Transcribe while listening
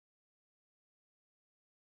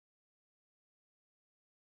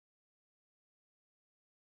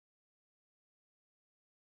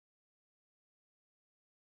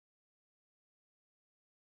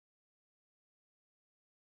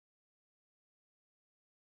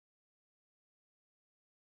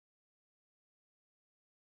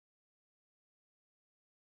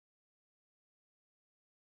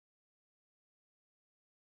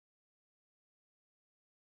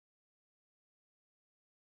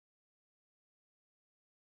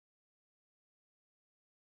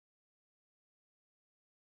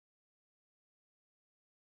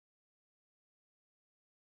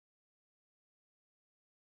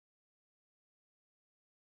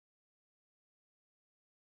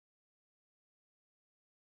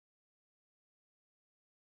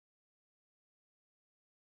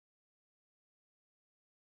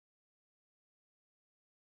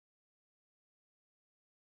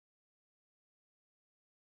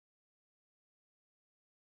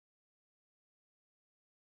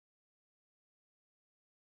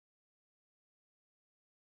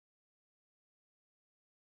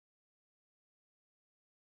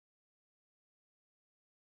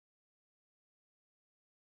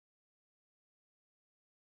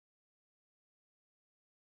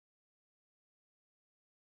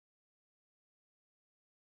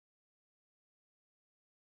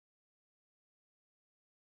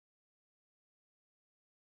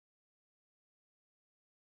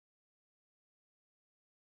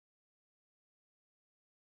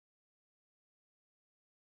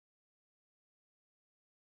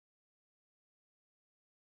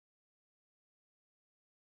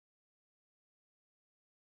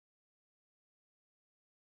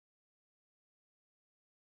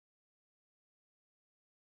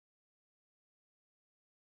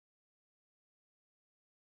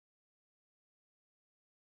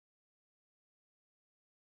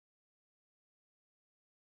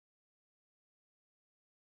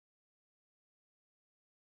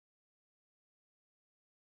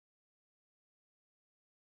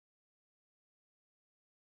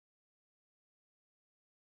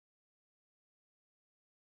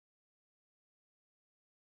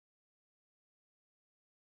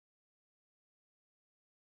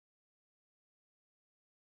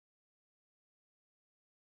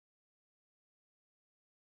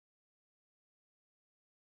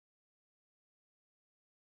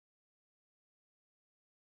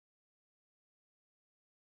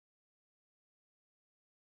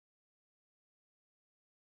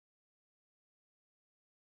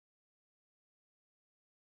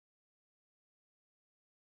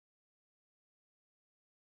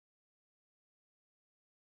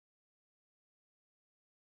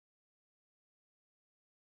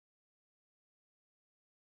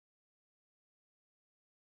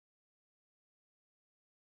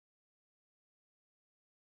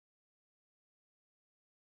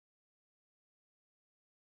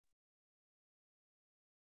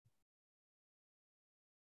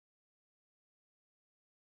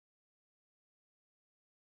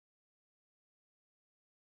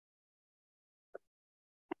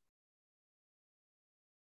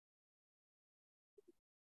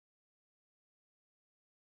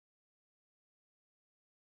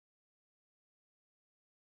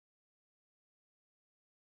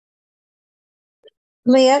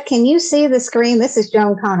Leah, can you see the screen? This is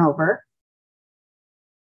Joan Conover.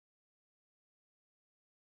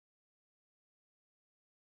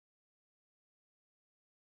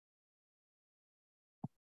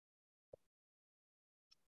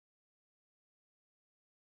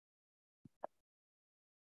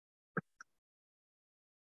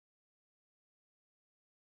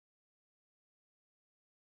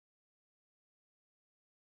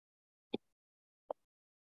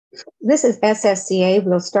 This is SSCA.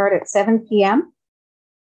 We'll start at 7 p.m.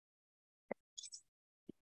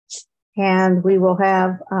 And we will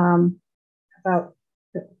have about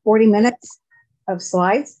 40 minutes of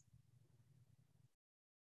slides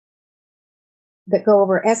that go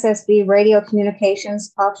over SSB, radio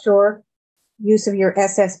communications, offshore, use of your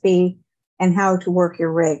SSB, and how to work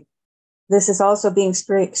your rig. This is also being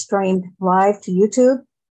streamed live to YouTube,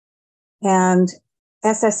 and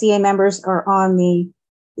SSCA members are on the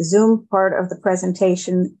Zoom part of the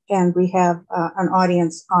presentation, and we have an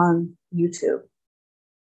audience on YouTube.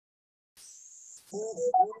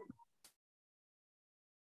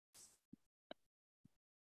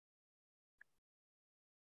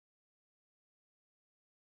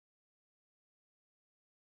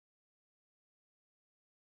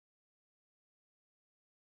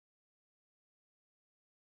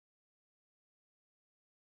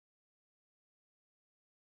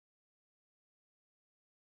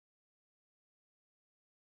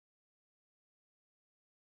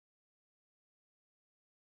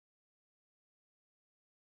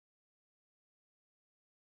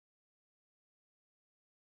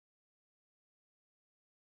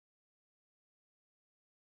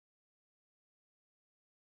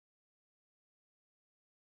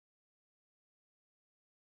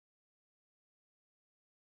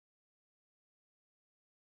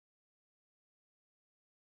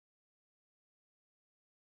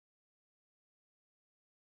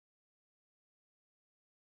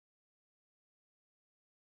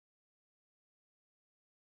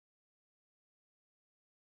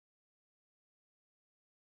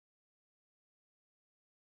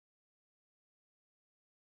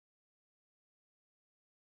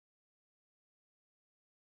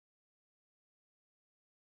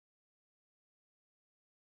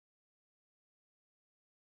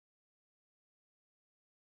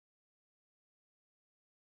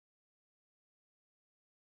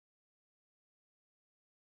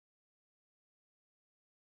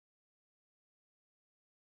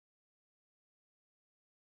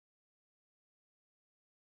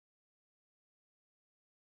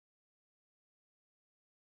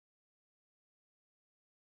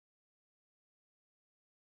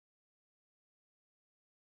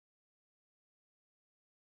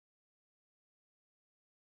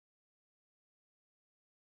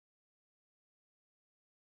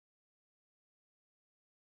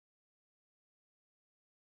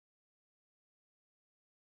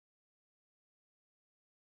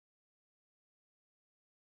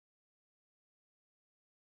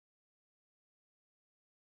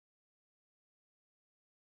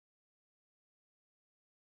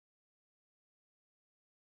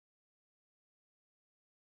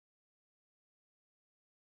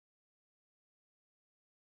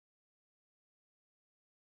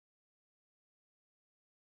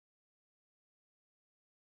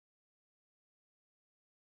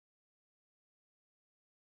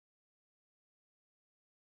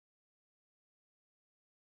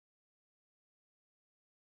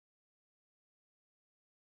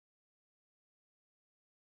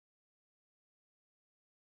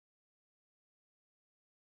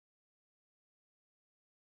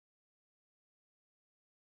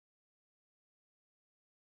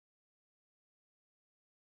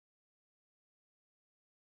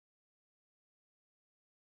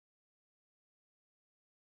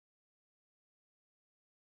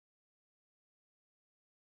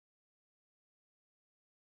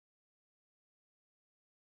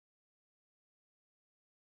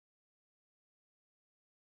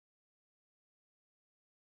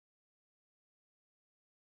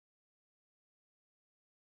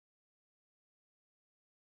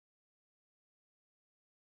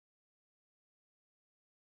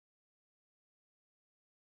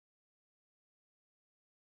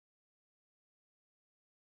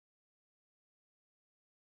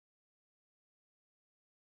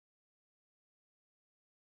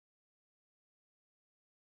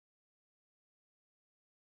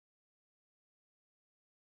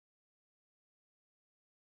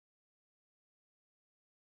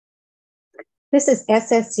 This is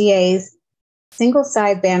SSCA's single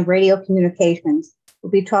sideband radio communications. We'll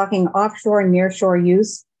be talking offshore and nearshore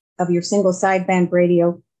use of your single sideband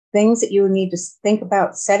radio things that you need to think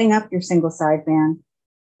about setting up your single sideband.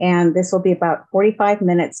 And this will be about 45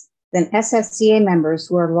 minutes. Then SSCA members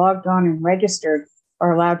who are logged on and registered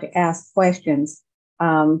are allowed to ask questions.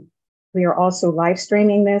 We are also live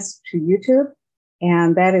streaming this to YouTube,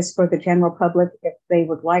 and that is for the general public if they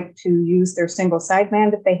would like to use their single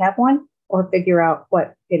sideband if they have one, or figure out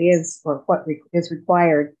what it is or what is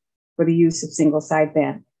required for the use of single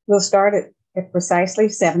sideband. We'll start at precisely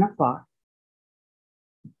 7 o'clock.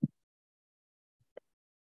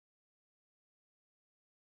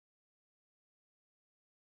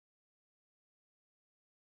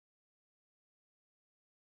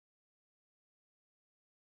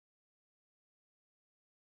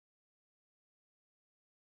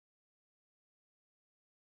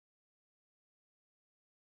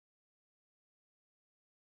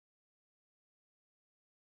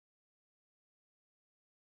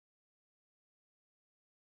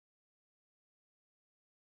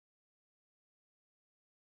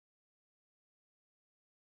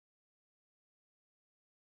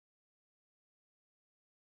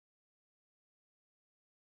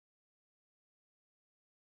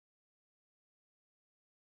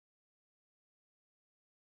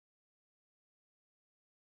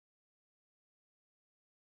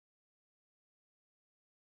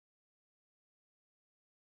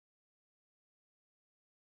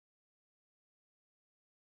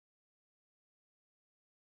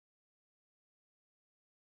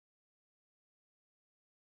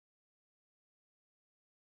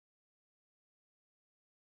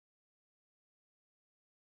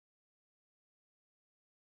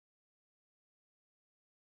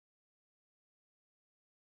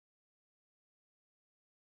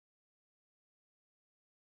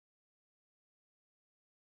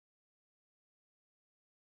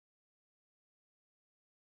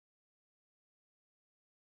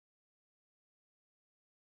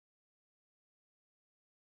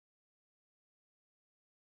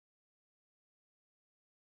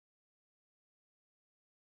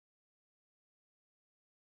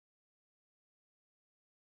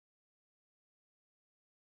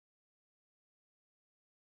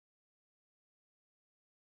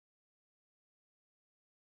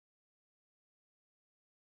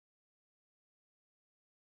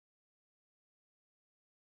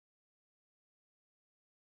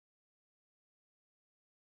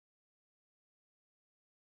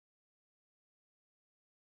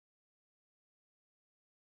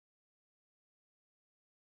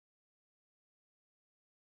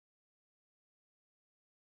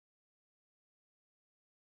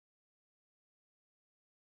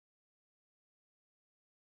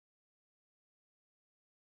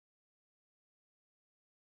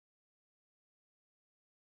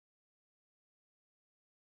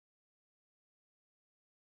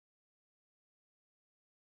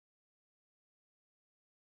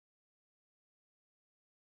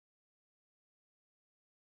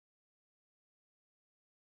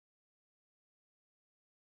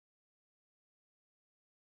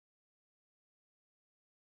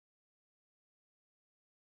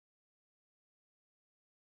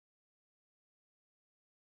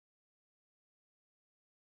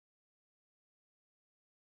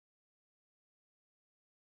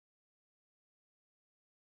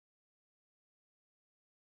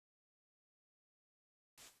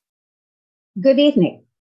 Good evening.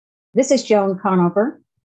 This is Joan Conover,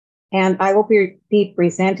 and I will be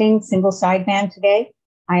presenting single sideband today.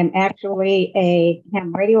 I am actually a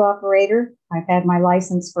ham radio operator. I've had my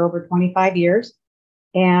license for over 25 years,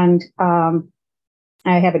 and I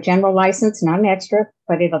have a general license, not an extra,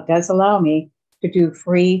 but it does allow me to do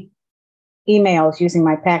free emails using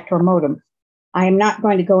my Pactor modem. I am not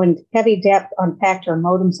going to go into heavy depth on Pactor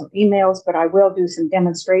modems or emails, but I will do some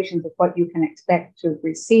demonstrations of what you can expect to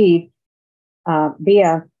receive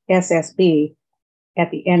via SSB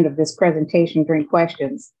at the end of this presentation during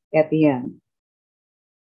questions at the end.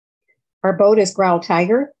 Our boat is Growl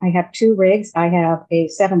Tiger. I have 2 rigs. I have a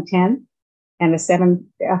 710 and a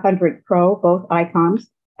 700 Pro, both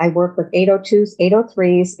icons. I work with 802s,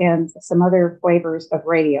 803s, and some other flavors of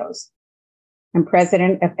radios. I'm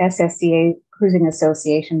president of SSCA Cruising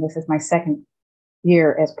Association. This is my 2nd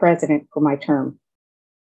year as president for my term.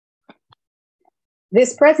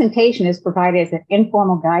 This presentation is provided as an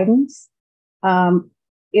informal guidance.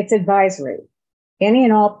 It's advisory. Any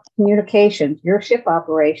and all communications, your ship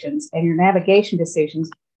operations, and your navigation decisions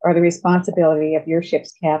are the responsibility of your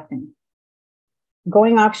ship's captain.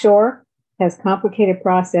 Going offshore has complicated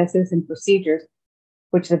processes and procedures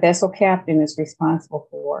which the vessel captain is responsible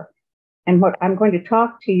for. And what I'm going to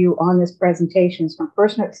talk to you on this presentation is from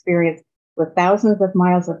personal experience with thousands of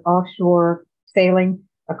miles of offshore sailing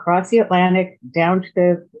across the Atlantic, down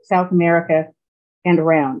to South America and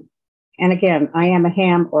around. And again, I am a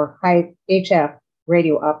ham or high HF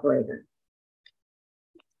radio operator.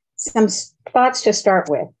 Some thoughts to start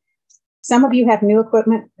with. Some of you have new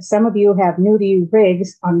equipment. Some of you have new to you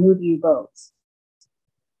rigs on new to you boats.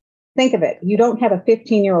 Think of it. You don't have a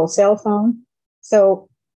 15-year-old cell phone. So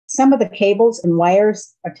some of the cables and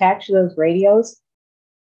wires attached to those radios,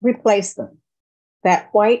 replace them. That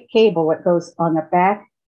white cable that goes on the back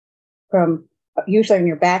from usually on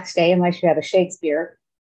your backstay, unless you have a Shakespeare,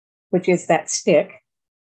 which is that stick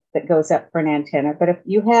that goes up for an antenna. But if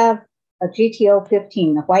you have a GTO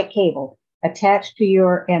 15, the white cable attached to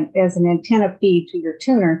your, and as an antenna feed to your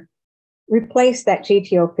tuner, replace that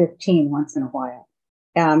GTO 15 once in a while.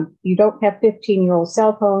 You don't have 15-year-old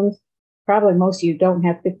cell phones. Probably most of you don't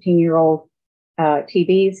have 15-year-old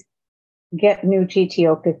TVs. Get new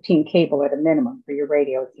GTO 15 cable at a minimum for your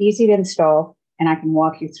radio. It's easy to install, and I can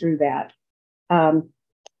walk you through that.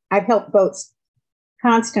 I've helped boats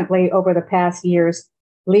constantly over the past years,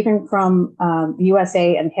 leaving from the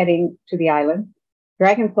USA and heading to the island.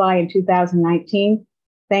 Dragonfly in 2019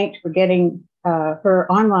 thanked for getting her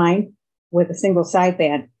online with a single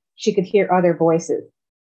sideband. She could hear other voices.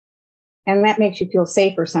 And that makes you feel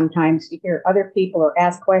safer sometimes to hear other people or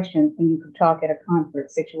ask questions when you can talk at a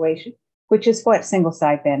conflict situation, which is what single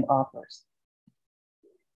sideband offers.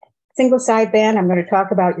 Single sideband, I'm going to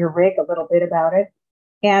talk about your rig, a little bit about it,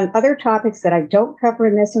 and other topics that I don't cover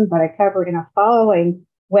in this one, but I cover in a following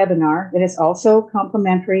webinar that is also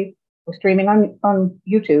complimentary. We're streaming on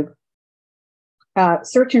YouTube.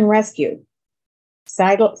 Search and rescue.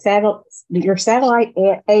 Your satellite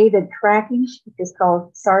aided tracking, which is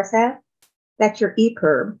called SARSAT. That's your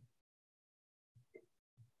EPIRB.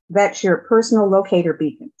 That's your personal locator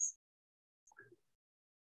beacons.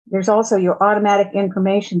 There's also your automatic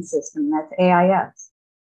information system. That's AIS.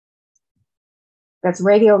 That's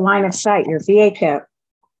radio line of sight, your VHF,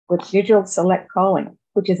 with digital select calling,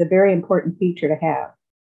 which is a very important feature to have.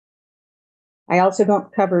 I also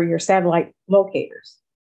don't cover your satellite locators.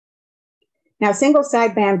 Now, single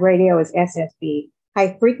sideband radio is SSB.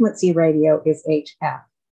 High frequency radio is HF.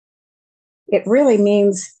 It really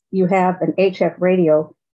means you have an HF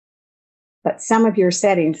radio, but some of your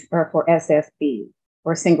settings are for SSB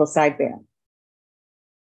or single sideband.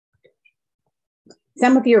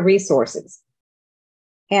 Some of your resources.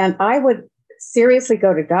 And I would seriously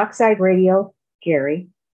go to Dockside Radio, Gary,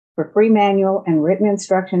 for free manual and written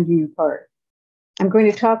instructions in your part. I'm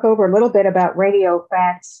going to talk over a little bit about radio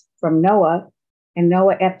facts from NOAA and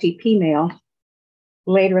NOAA FTP mail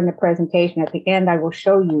later in the presentation. At the end, I will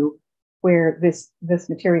show you where this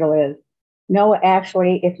material is. NOAA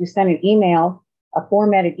actually, if you send an email, a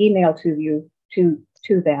formatted email to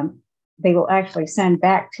them, they will actually send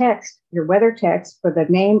back text, your weather text, for the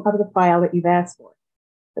name of the file that you've asked for.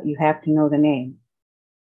 But you have to know the name.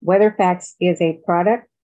 WeatherFacts is a product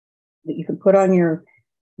that you can put on your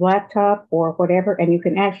laptop or whatever, and you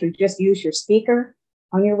can actually just use your speaker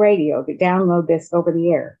on your radio to download this over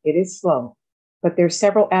the air. It is slow, but there's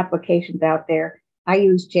several applications out there. I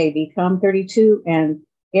use JVCom32 and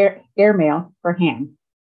Airmail for ham.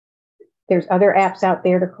 There's other apps out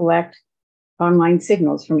there to collect online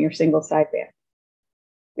signals from your single sideband.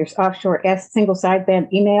 There's offshore single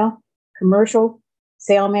sideband email, commercial,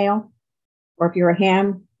 sail mail, or if you're a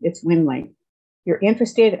ham, it's WinLink. If you're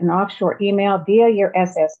interested in offshore email via your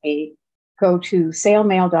SSB, go to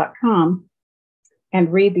sailmail.com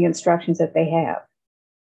and read the instructions that they have.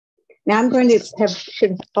 Now I'm going to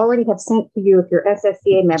should already have sent to you, if you're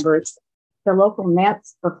SSCA members, the local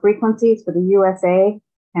nets for frequencies for the USA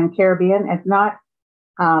and Caribbean. If not,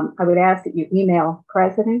 I would ask that you email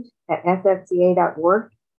president@ssca.org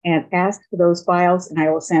and ask for those files, and I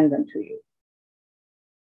will send them to you.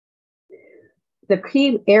 The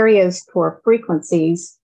key areas for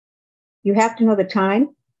frequencies, you have to know the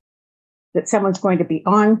time that someone's going to be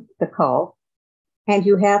on the call, and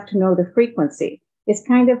you have to know the frequency. It's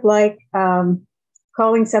kind of like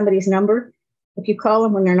calling somebody's number. If you call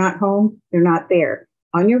them when they're not home, they're not there.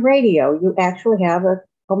 On your radio, you actually have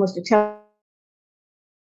almost a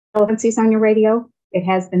frequencies on your radio. It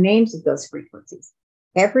has the names of those frequencies.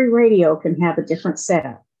 Every radio can have a different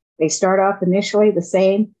setup. They start off initially the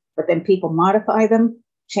same, but then people modify them,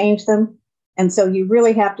 change them. And so you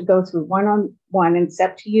really have to go through one-on-one, and it's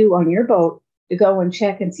up to you on your boat to go and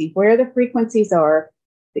check and see where the frequencies are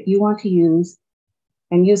that you want to use,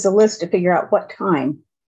 and use a list to figure out what time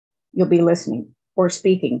you'll be listening or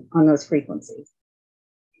speaking on those frequencies.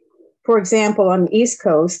 For example, on the East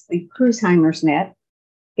Coast, the Cruisheimer's net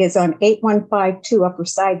is on 8152 upper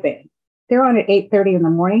sideband. They're on at 8:30 in the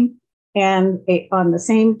morning. And on the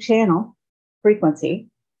same channel frequency,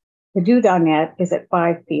 the due.net is at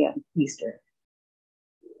 5 p.m. Eastern.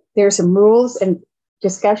 There's some rules and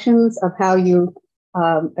discussions of how you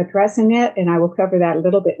address a net, and I will cover that a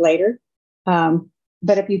little bit later.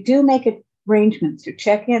 But if you do make arrangements to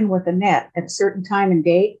check in with a net at a certain time and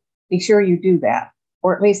date, be sure you do that,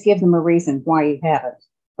 or at least give them a reason why you haven't.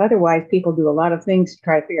 Otherwise, people do a lot of things to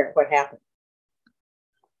try to figure out what happened.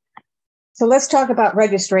 So let's talk about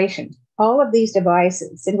registration. All of these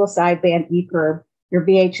devices, single sideband, ePerb, your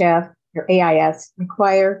VHF, your AIS,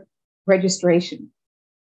 require registration.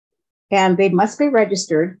 And they must be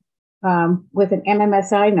registered with an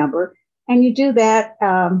MMSI number. And you do that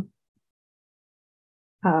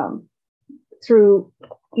through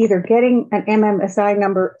either getting an MMSI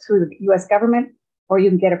number through the US government, or you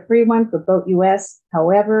can get a free one for Boat US.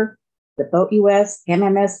 However, the Boat US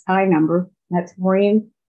MMSI number, that's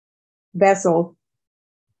Marine Vessel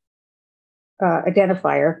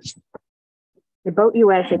Identifier, the Boat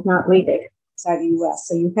US is not legal outside the US.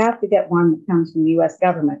 So you have to get one that comes from the US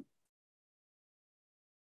government.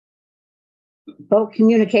 Boat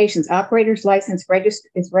Communications Operator's License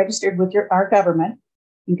is registered with our government.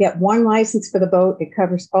 You get one license for the boat. It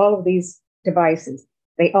covers all of these devices.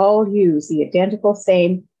 They all use the identical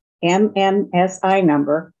same MMSI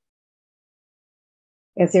number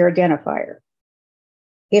as their identifier.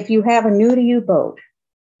 If you have a new to you boat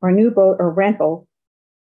or rental,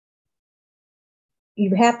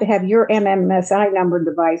 you have to have your MMSI number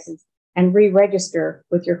devices and re-register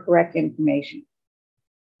with your correct information.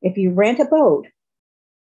 If you rent a boat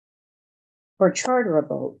or charter a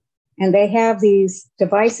boat, and they have these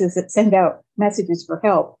devices that send out messages for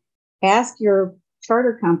help, ask your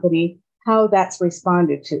charter company how that's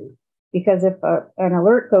responded to. Because if an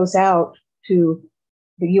alert goes out to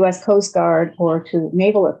the US Coast Guard or to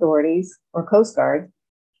naval authorities or Coast Guard,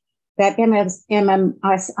 that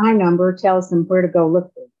MMSI number tells them where to go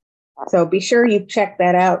look for it. So be sure you check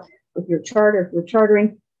that out with your charter if you're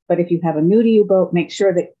chartering. But if you have a new to you boat, make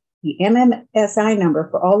sure that the MMSI number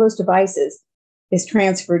for all those devices is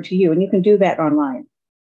transferred to you, and you can do that online.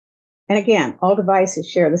 And again, all devices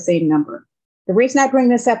share the same number. The reason I bring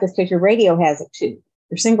this up is because your radio has it too.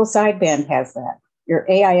 Your single sideband has that. Your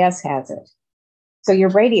AIS has it. So your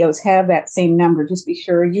radios have that same number. Just be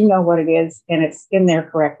sure you know what it is and it's in there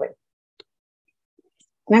correctly.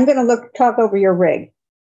 And I'm going to talk over your rig.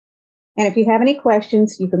 And if you have any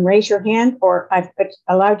questions, you can raise your hand, or I've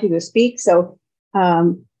allowed you to speak. So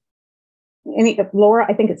Laura,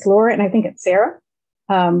 I think it's Laura, and I think it's Sarah.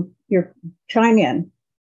 You're chime in.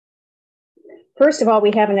 First of all,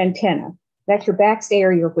 we have an antenna. That's your backstay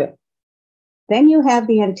or your whip. Then you have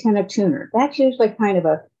the antenna tuner. That's usually kind of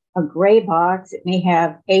a gray box. It may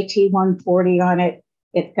have AT140 on it.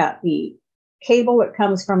 It's got the cable that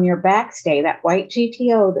comes from your backstay, that white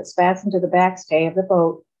GTO that's fastened to the backstay of the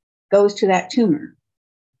boat, goes to that tuner.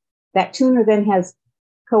 That tuner then has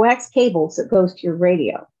coax cables that goes to your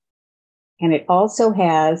radio. And it also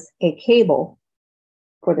has a cable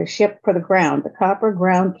for the ship, for the ground, the copper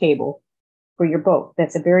ground cable for your boat.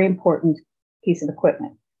 That's a very important piece of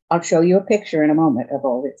equipment. I'll show you a picture in a moment of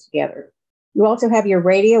all this together. You also have your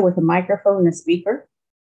radio with a microphone and a speaker.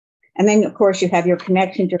 And then, of course, you have your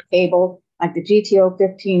connection to cable, like the GTO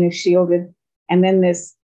 15 is shielded. And then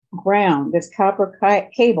this ground, this copper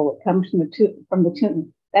cable that comes from the tuner,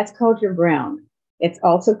 that's called your ground. It's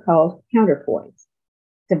also called counterpoise.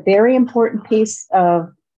 It's a very important piece of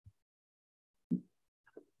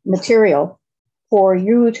material for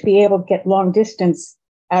you to be able to get long distance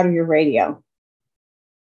out of your radio.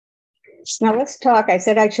 Now let's talk. I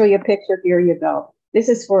said I'd show you a picture. Here you go. This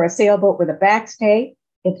is for a sailboat with a backstay.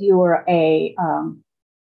 If you are a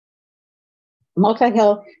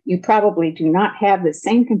multi-hull, you probably do not have the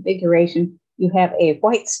same configuration. You have a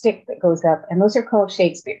white stick that goes up, and those are called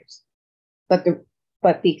Shakespeare's. But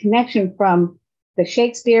the connection from the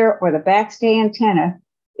Shakespeare or the backstay antenna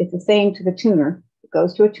is the same to the tuner. It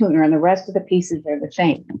goes to a tuner, and the rest of the pieces are the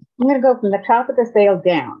same. I'm going to go from the top of the sail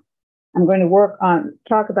down. I'm going to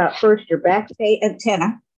talk about first your backstay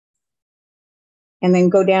antenna, and then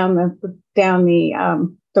go down the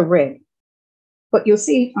rig. But you'll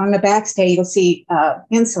see on the backstay, you'll see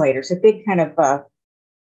insulators, a big kind of,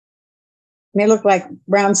 they look like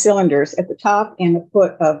round cylinders at the top and the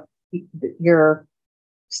foot of your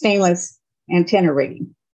stainless antenna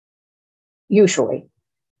rigging, usually.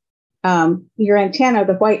 Your antenna,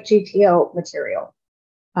 the white GTO material,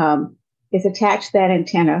 is attached to that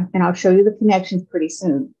antenna, and I'll show you the connections pretty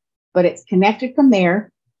soon. But it's connected from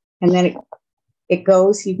there, and then it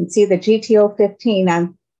goes. You can see the GTO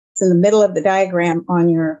 15 it's in the middle of the diagram on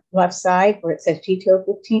your left side where it says GTO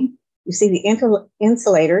 15. You You see the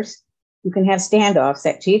insulators. You can have standoffs.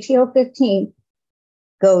 That GTO15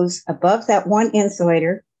 goes above that one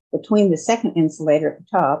insulator, between the second insulator at the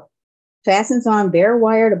top, fastens on bare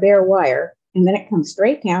wire to bare wire, and then it comes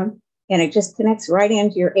straight down, and it just connects right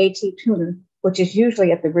into your AT tuner, which is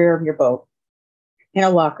usually at the rear of your boat in a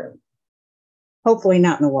locker. Hopefully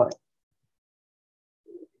not in the water.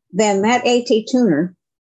 Then that AT tuner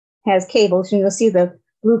has cables, and you'll see the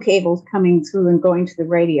blue cables coming through and going to the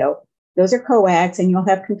radio. Those are coax, and you'll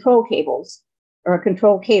have control cables, or a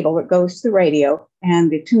control cable that goes to the radio,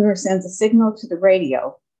 and the tuner sends a signal to the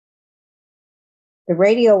radio. The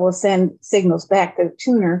radio will send signals back to the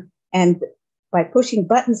tuner, and by pushing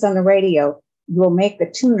buttons on the radio, you will make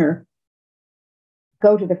the tuner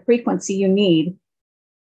go to the frequency you need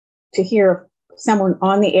to hear someone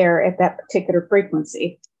on the air at that particular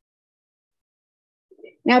frequency.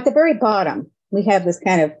 Now, at the very bottom, we have this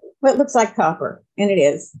kind of, what looks like copper, and it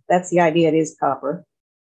is. That's the idea, it is copper.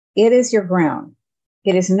 It is your ground.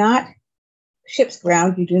 It is not ship's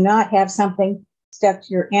ground. You do not have something stuck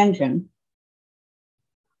to your engine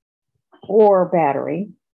or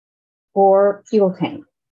battery or fuel tank.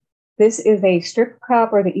 This is a strip of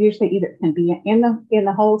copper that usually either can be in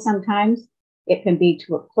the hull sometimes. It can be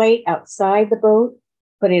to a plate outside the boat,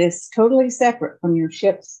 but it is totally separate from your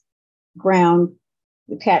ship's ground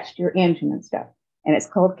attached to your engine and stuff. And it's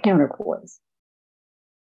called counterpoise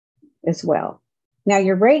as well. Now,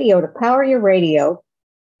 your radio, to power your radio,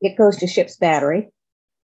 it goes to ship's battery.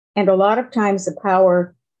 And a lot of times the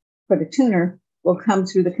power for the tuner will come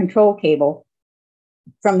through the control cable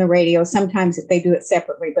from the radio. Sometimes they do it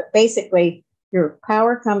separately, but basically your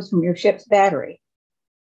power comes from your ship's battery.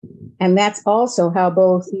 And that's also how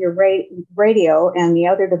both your radio and the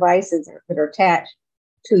other devices that are attached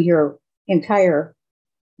to your entire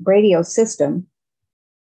radio system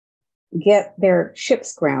get their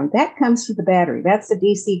ship's ground. That comes through the battery. That's the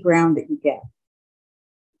DC ground that you get.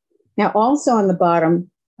 Now, also on the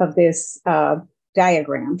bottom of this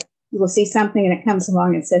diagram, you will see something, and it comes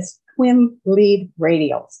along and says twin lead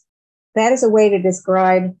radials. That is a way to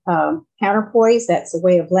describe counterpoise. That's a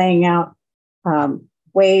way of laying out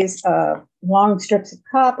ways of long strips of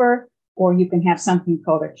copper, or you can have something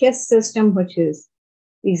called a KISS system, which is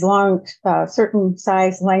these long, certain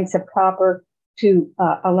size lengths of copper to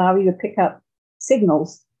allow you to pick up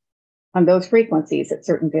signals on those frequencies at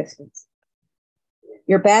certain distance.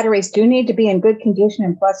 Your batteries do need to be in good condition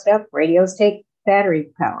and plussed up. Radios take battery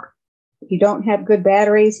power. If you don't have good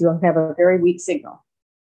batteries, you'll have a very weak signal.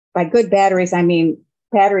 By good batteries, I mean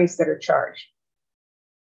batteries that are charged.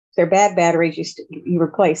 If they're bad batteries, you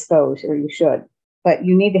replace those, or you should. But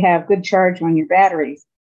you need to have good charge on your batteries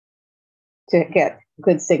to get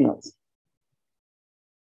good signals.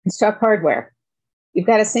 Let's talk hardware. You've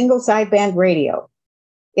got a single sideband radio.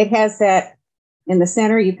 It has that in the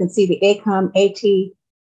center. You can see the ACOM AT.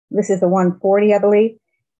 This is the 140, I believe.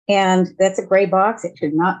 And that's a gray box. It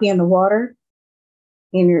should not be in the water.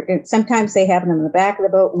 Sometimes they have it in the back of the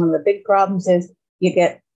boat. One of the big problems is you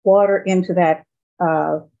get water into that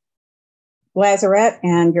lazarette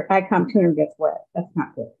and your ICOM tuner gets wet. That's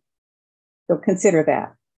not good. So consider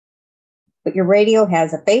that. But your radio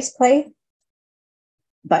has a faceplate,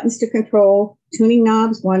 buttons to control, tuning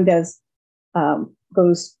knobs. One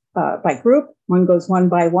goes by group, one goes one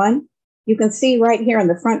by one. You can see right here on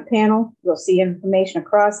the front panel, you'll see information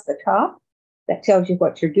across the top that tells you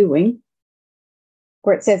what you're doing.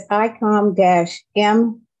 Where it says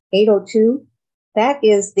ICOM-M802, that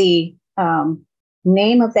is the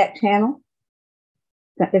name of that channel.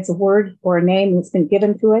 It's a word or a name that's been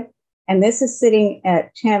given to it. And this is sitting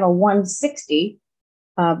at channel 160.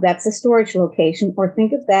 That's a storage location, or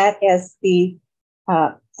think of that as the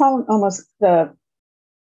phone, almost the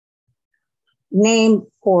name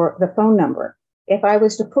for the phone number. If I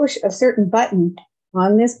was to push a certain button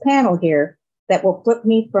on this panel here, that will flip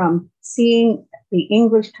me from seeing the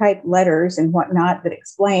English type letters and whatnot that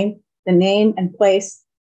explain the name and place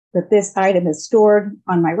that this item is stored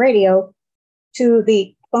on my radio to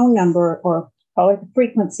the phone number, or call it the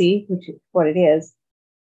frequency, which is what it is,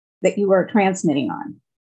 that you are transmitting on.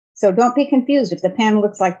 So don't be confused. If the panel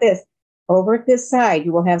looks like this, over at this side,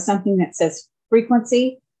 you will have something that says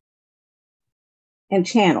frequency and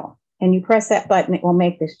channel. And you press that button, it will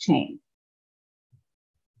make this change.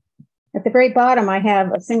 At the very bottom, I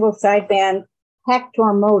have a single sideband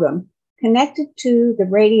Hactor modem connected to the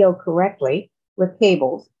radio correctly with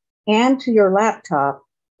cables and to your laptop.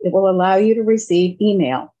 It will allow you to receive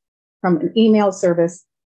email from an email service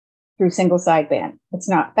through single sideband. It's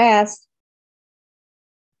not fast,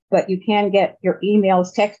 but you can get your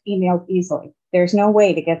emails, text emails easily. There's no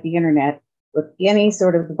way to get the internet with any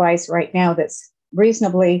sort of device right now that's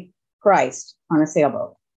reasonably priced on a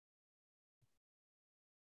sailboat.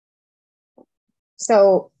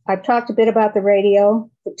 So I've talked a bit about the radio,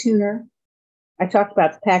 the tuner. I talked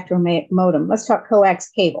about the Pactor modem. Let's talk coax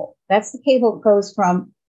cable. That's the cable that goes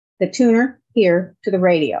from the tuner here to the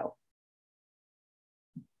radio.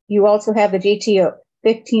 You also have the GTO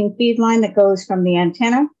 15 feed line that goes from the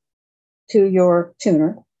antenna to your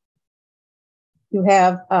tuner. You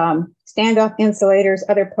have standoff insulators,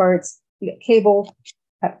 other parts, cable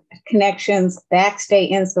connections, backstay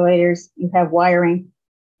insulators. You have wiring,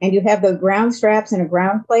 and you have the ground straps and a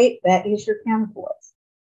ground plate. That is your counterpoise.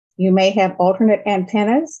 You may have alternate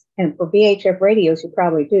antennas, and for VHF radios, you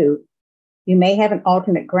probably do. You may have an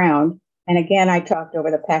alternate ground. And again, I talked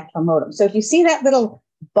over the Pactor modem. So if you see that little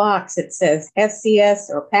box that says SCS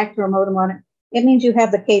or Pactor modem on it, it means you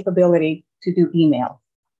have the capability to do email.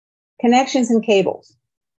 Connections and cables.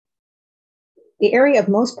 The area of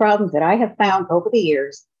most problems that I have found over the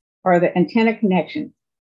years are the antenna connections,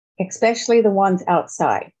 especially the ones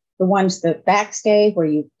outside. The ones that backstay, where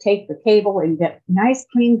you take the cable and get nice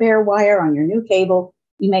clean bare wire on your new cable.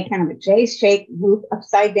 You make kind of a J-shaped loop,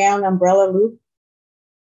 upside down umbrella loop,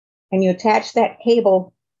 and you attach that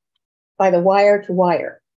cable by the wire to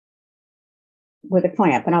wire with a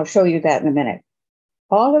clamp, and I'll show you that in a minute.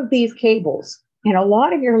 All of these cables and a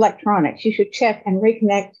lot of your electronics, you should check and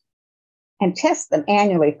reconnect and test them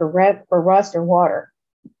annually for rust or water.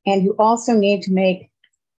 And you also need to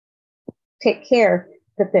take care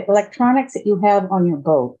that the electronics that you have on your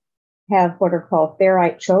boat have what are called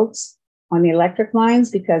ferrite chokes on the electric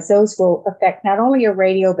lines, because those will affect not only your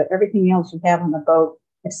radio, but everything else you have on the boat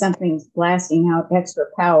if something's blasting out extra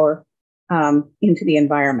power into the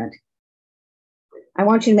environment. I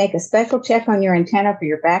want you to make a special check on your antenna for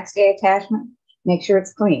your backstay attachment. Make sure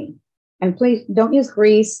it's clean. And please don't use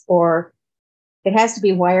grease, or it has to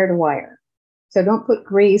be wire to wire. So don't put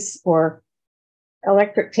grease or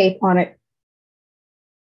electric tape on it.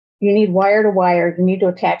 You need wire to wire. You need to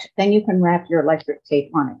attach it. Then you can wrap your electric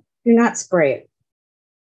tape on it. Do not spray it.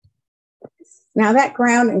 Now that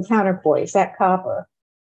ground and counterpoise, that copper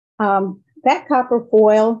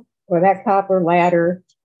foil or that copper ladder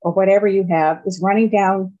or whatever you have is running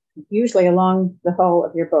down usually along the hull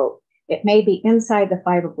of your boat. It may be inside the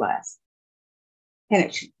fiberglass.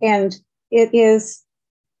 And it is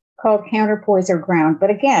called counterpoise or ground.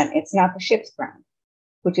 But again, it's not the ship's ground,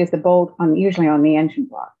 which is the bolt usually on the engine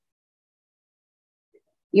block.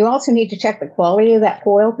 You also need to check the quality of that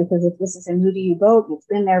foil, because if this is a new to you boat, it's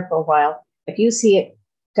been there for a while. If you see it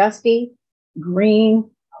dusty, green,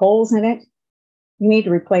 holes in it, you need to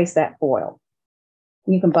replace that foil.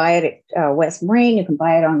 You can buy it at West Marine. You can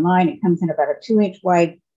buy it online. It comes in about a 2-inch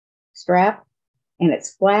wide strap, and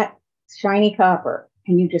it's flat, shiny copper.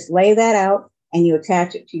 And you just lay that out and you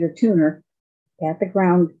attach it to your tuner at the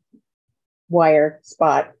ground wire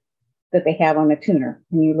spot that they have on the tuner.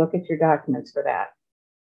 And you look at your documents for that.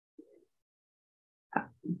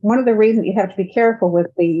 One of the reasons you have to be careful with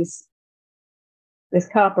this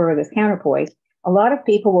copper or this counterpoise, a lot of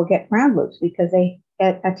people will get ground loops because they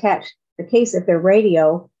attach the case of their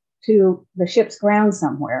radio to the ship's ground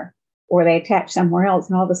somewhere, or they attach somewhere else,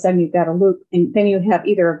 and all of a sudden you've got a loop, and then you have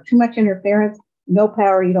either too much interference, no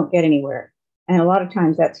power, you don't get anywhere. And a lot of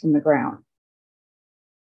times that's from the ground.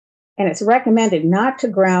 And it's recommended not to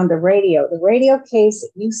ground the radio. The radio case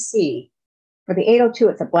that you see, for the 802,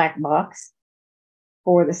 it's a black box.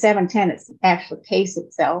 For the 710, it's the actual case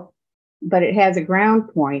itself, but it has a ground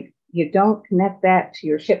point. You don't connect that to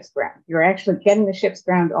your ship's ground. You're actually getting the ship's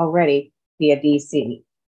ground already via DC.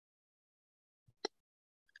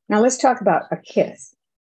 Now let's talk about a KISS.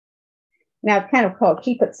 Now it's kind of called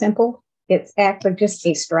Keep It Simple. It's actually just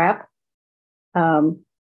a strap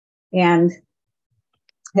and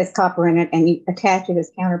has copper in it, and you attach it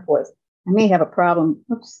as counterpoise. I may have a problem.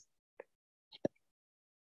 Oops.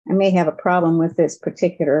 I may have a problem with this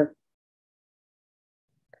particular.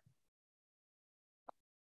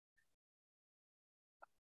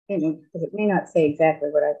 Because it may not say exactly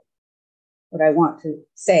what I want to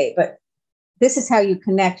say, but this is how you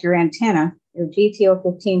connect your antenna, your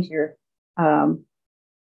GTO15 to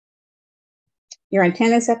your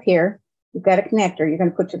antenna's up here. You've got a connector. You're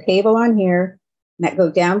going to put your cable on here, and that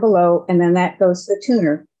goes down below, and then that goes to the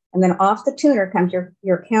tuner. And then off the tuner comes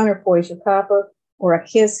your counterpoise, your copper, or a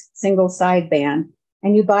KISS single sideband.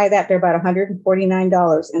 And you buy that, they're about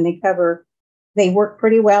 $149, and they work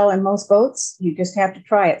pretty well in most boats. You just have to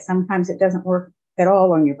try it. Sometimes it doesn't work at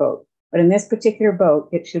all on your boat. But in this particular boat,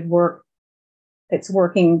 it should work. It's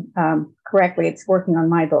working correctly. It's working on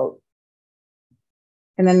my boat.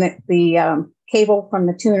 And then the cable from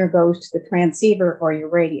the tuner goes to the transceiver or your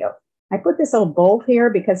radio. I put this little bolt here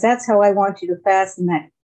because that's how I want you to fasten that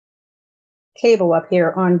cable up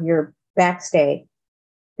here on your backstay,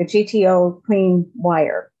 the GTO clean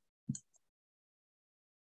wire,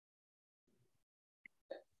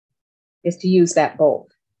 is to use that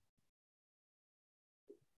bolt.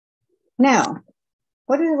 Now,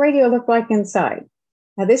 what does the radio look like inside?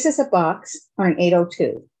 Now, this is a box for an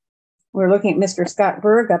 802. We're looking at Mr. Scott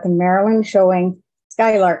Berg up in Maryland showing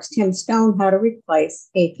Skylark's Tim Stone how to replace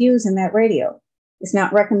a fuse in that radio. It's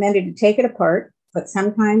not recommended to take it apart, but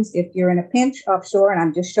sometimes if you're in a pinch offshore, and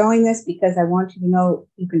I'm just showing this because I want you to know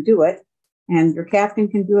you can do it, and your captain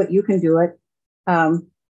can do it, you can do it.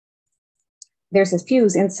 There's a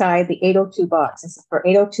fuse inside the 802 box. This is for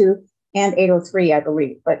 802 and 803, I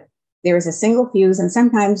believe, but there is a single fuse, and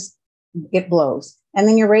sometimes it blows, and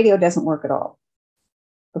then your radio doesn't work at all.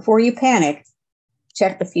 Before you panic,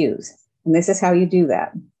 check the fuse, and this is how you do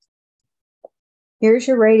that. Here's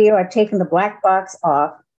your radio. I've taken the black box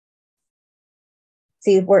off.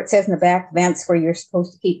 See where it says in the back, vents, where you're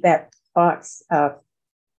supposed to keep that box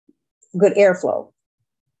good airflow.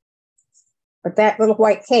 But that little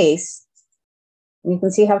white case, you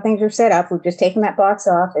can see how things are set up. We've just taken that box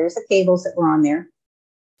off. There's the cables that were on there.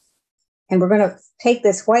 And we're going to take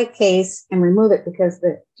this white case and remove it because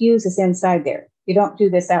the fuse is inside there. You don't do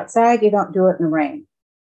this outside. You don't do it in the rain.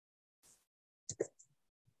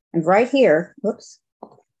 And right here, whoops.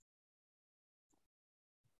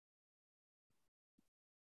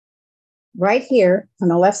 Right here on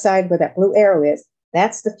the left side where that blue arrow is,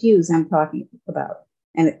 that's the fuse I'm talking about.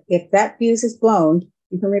 And if that fuse is blown,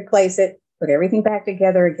 you can replace it, put everything back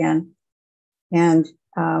together again, and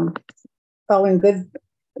following good,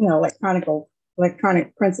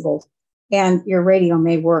 electronic principles, and your radio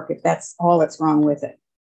may work if that's all that's wrong with it.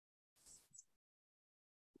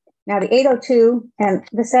 Now, the 802 and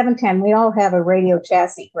the 710, we all have a radio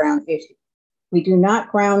chassis ground issue. We do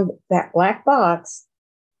not ground that black box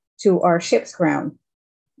to our ship's ground.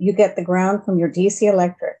 You get the ground from your DC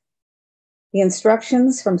electric. The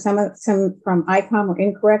instructions from from ICOM were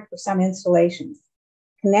incorrect for some installations.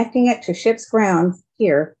 Connecting it to ship's ground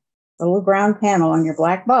here, the little ground panel on your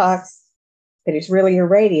black box, that is really your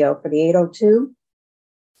radio for the 802,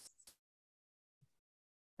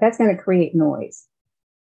 that's going to create noise.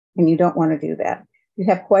 And you don't want to do that. If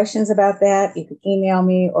you have questions about that, you can email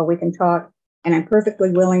me or we can talk. And I'm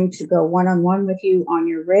perfectly willing to go one-on-one with you on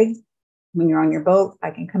your rig. When you're on your boat,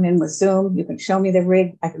 I can come in with Zoom. You can show me the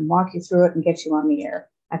rig. I can walk you through it and get you on the air.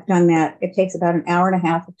 I've done that. It takes about an hour and a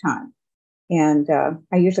half of time. And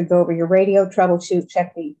I usually go over your radio, troubleshoot,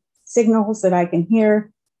 check the signals that I can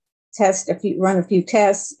hear, run a few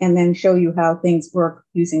tests, and then show you how things work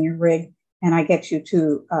using your rig. And I get you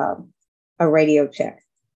to a radio check.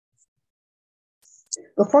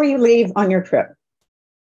 Before you leave on your trip,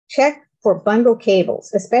 check for bundle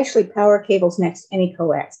cables, especially power cables next to any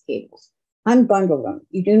coax cables. Unbundle them.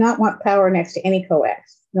 You do not want power next to any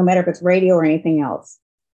coax, no matter if it's radio or anything else.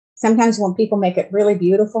 Sometimes when people make it really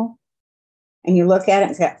beautiful and you look at it,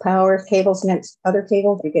 it's got power cables next to other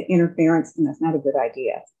cables, you get interference, and that's not a good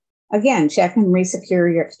idea. Again, check and re-secure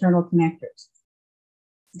your external connectors.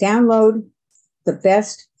 Download the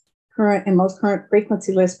best current and most current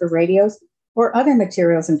frequency list for radios or other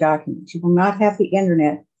materials and documents. You will not have the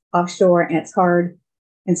internet offshore, and it's hard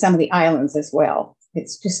in some of the islands as well.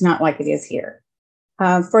 It's just not like it is here.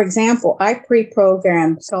 For example, I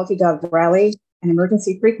pre-programmed Salty Dog Rally and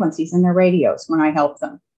emergency frequencies in their radios when I helped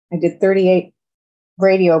them. I did 38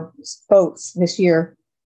 radio boats this year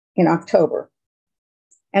in October.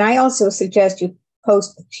 And I also suggest you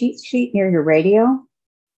post a cheat sheet near your radio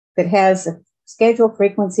that has scheduled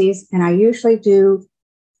frequencies, and I usually do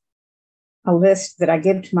a list that I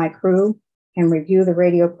give to my crew and review the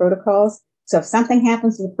radio protocols. So if something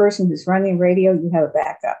happens to the person who's running radio, you have a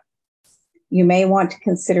backup. You may want to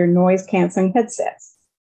consider noise canceling headsets,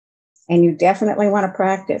 and you definitely want to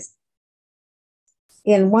practice.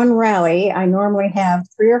 In one rally, I normally have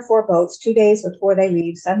 3 or 4 boats 2 days before they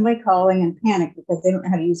leave suddenly calling and panic because they don't know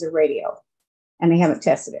how to use their radio and they haven't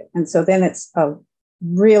tested it. And so then it's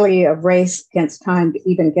really a race against time to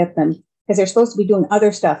even get them, because they're supposed to be doing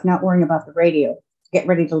other stuff, not worrying about the radio, to get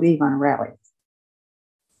ready to leave on a rally.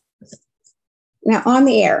 Now, on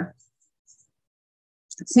the air,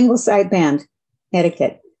 single sideband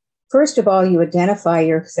etiquette. First of all, you identify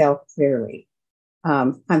yourself clearly.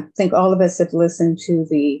 I think all of us have listened to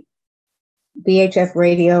the VHF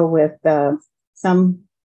radio with some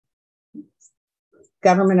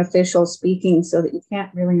government officials speaking so that you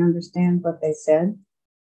can't really understand what they said.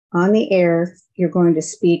 On the air, you're going to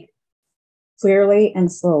speak clearly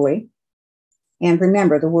and slowly. And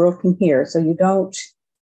remember, the world can hear, so you don't,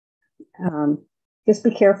 just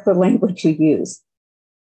be careful the language you use.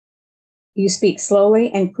 You speak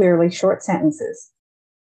slowly and clearly, short sentences.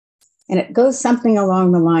 And it goes something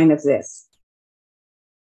along the line of this.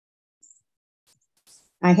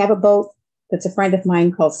 I have a boat that's a friend of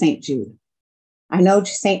mine called St. Jude. I know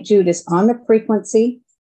St. Jude is on the frequency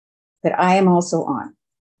that I am also on.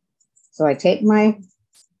 So I take my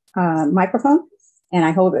microphone and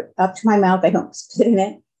I hold it up to my mouth. I don't spit in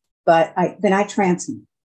it, but then I transmit.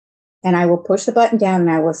 And I will push the button down and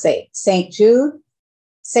I will say, St. Jude,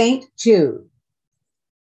 St. Jude.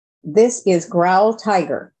 This is Growl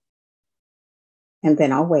Tiger. And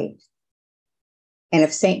then I'll wait. And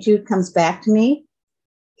if St. Jude comes back to me,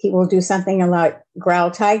 he will do something like Growl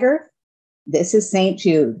Tiger. This is St.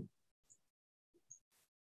 Jude.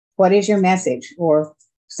 What is your message? Or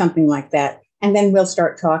something like that. And then we'll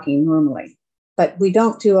start talking normally. But we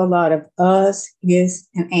don't do a lot of us, is,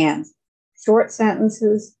 and ands. Short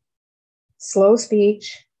sentences, slow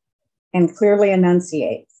speech, and clearly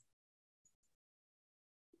enunciate.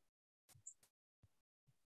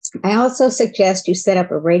 I also suggest you set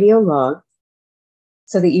up a radio log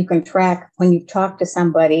so that you can track when you talk to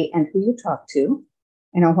somebody and who you talk to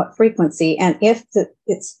and on what frequency, and if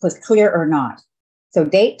it was clear or not. So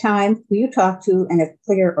date, time, who you talk to, and if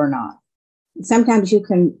clear or not. Sometimes you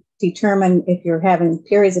can determine if you're having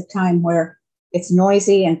periods of time where it's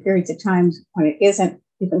noisy and periods of times when it isn't.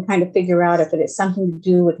 You can kind of figure out if it is something to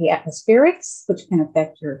do with the atmospherics, which can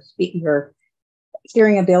affect your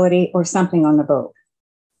hearing ability, or something on the boat.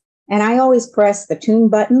 And I always press the tune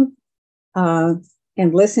button and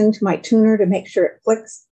listen to my tuner to make sure it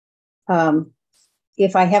clicks.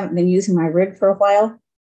 If I haven't been using my rig for a while,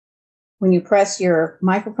 when you press your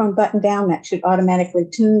microphone button down, that should automatically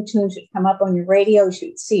tune. Tune should come up on your radio. You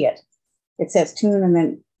should see it. It says tune and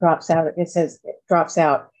then drops out. It says it drops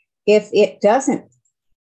out. If it doesn't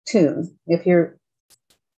tune, if your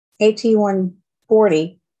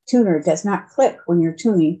AT140 tuner does not click when you're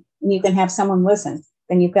tuning, and you can have someone listen,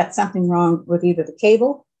 then you've got something wrong with either the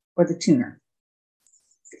cable or the tuner.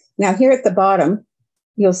 Now here at the bottom,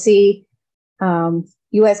 you'll see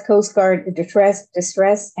U.S. Coast Guard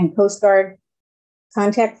distress and Coast Guard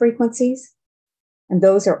contact frequencies. And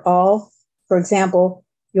those are all, for example,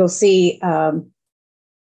 you'll see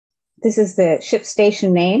this is the ship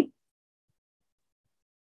station name.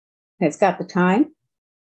 And it's got the time.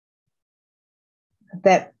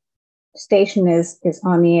 That station is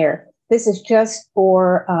on the air. This is just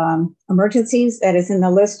for emergencies. That is in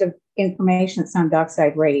the list of information that's on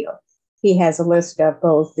Dockside Radio. He has a list of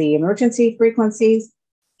both the emergency frequencies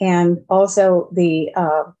and also the,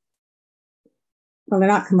 well, they're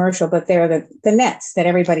not commercial, but they're the nets that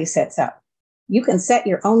everybody sets up. You can set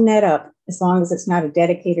your own net up as long as it's not a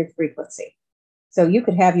dedicated frequency. So you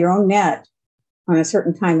could have your own net on a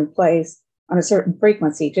certain time and place, on a certain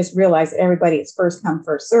frequency. Just realize that everybody is first come,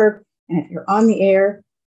 first served. And if you're on the air,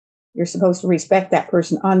 you're supposed to respect that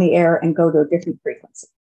person on the air and go to a different frequency.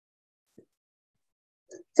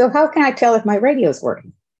 So how can I tell if my radio is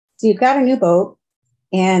working? So you've got a new boat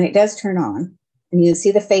and it does turn on and you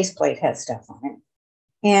see the faceplate has stuff on it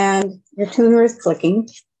and your tuner is clicking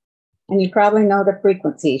and you probably know the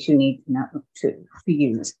frequencies you need to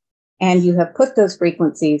use. And you have put those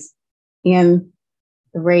frequencies in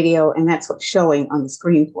the radio and that's what's showing on the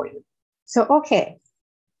screen for you. So, okay,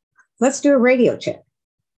 let's do a radio check.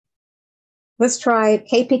 Let's try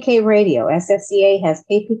KPK radio. SSCA has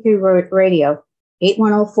KPK radio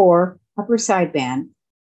 8104 upper sideband,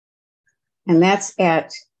 and that's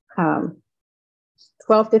at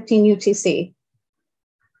 12:15 UTC,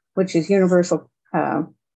 which is universal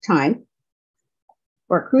time,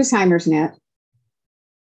 or Cruisheimer's net,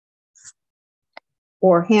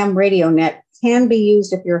 or ham radio net can be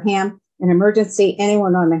used if you're ham. An emergency,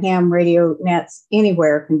 anyone on the ham radio nets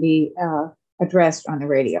anywhere can be addressed on the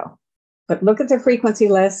radio. But look at the frequency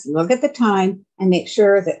list, look at the time, and make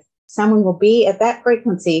sure that someone will be at that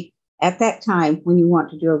frequency at that time when you want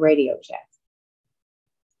to do a radio check.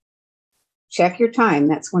 Check your time.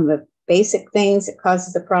 That's one of the basic things that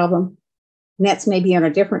causes the problem. Nets may be on a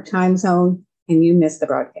different time zone and you miss the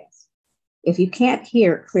broadcast. If you can't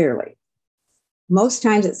hear clearly, most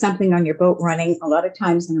times it's something on your boat running. A lot of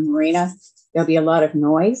times in a marina, there'll be a lot of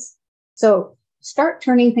noise. So start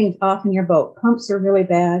turning things off in your boat. Pumps are really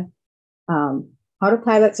bad.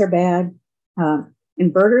 Autopilots are bad.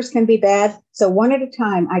 Inverters can be bad. So one at a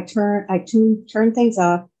time, I turn things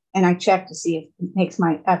off and I check to see if it makes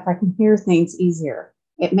if I can hear things easier.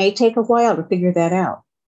 It may take a while to figure that out.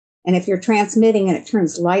 And if you're transmitting and it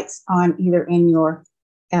turns lights on either in your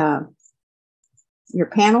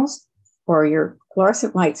panels or your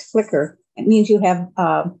fluorescent lights flicker, it means you have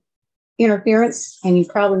interference, and you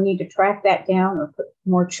probably need to track that down or put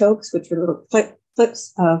more chokes, which are little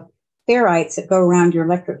clips of ferrites that go around your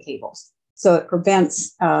electric cables. So it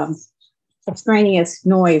prevents extraneous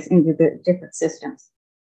noise into the different systems.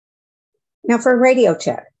 Now for a radio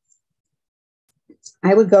check,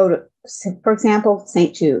 I would go to, for example,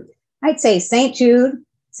 St. Jude. I'd say St. Jude,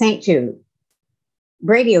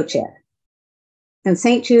 radio check. And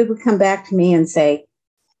St. Jude would come back to me and say,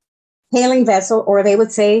 hailing vessel, or they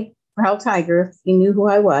would say, Prowl Tiger, if he knew who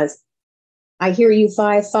I was, I hear you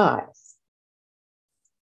 5-5.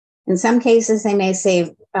 In some cases, they may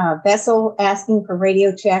say, vessel asking for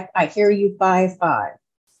radio check, I hear you 5-5.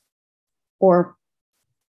 Or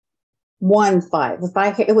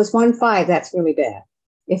 1-5. If it was 1-5, that's really bad.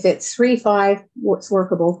 If it's 3-5, it's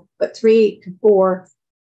workable, but 3-4,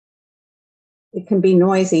 it can be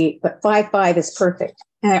noisy, but 5-5 is perfect.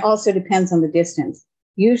 And it also depends on the distance.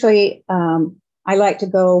 Usually, I like to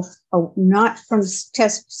go not from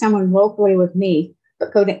test someone locally with me,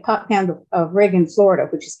 but go to pop down to a rig in Florida,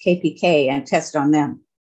 which is KPK, and test on them.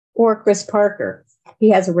 Or Chris Parker, he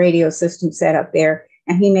has a radio system set up there,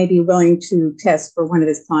 and he may be willing to test for one of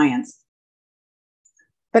his clients.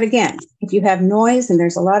 But again, if you have noise, and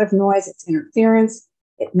there's a lot of noise, it's interference.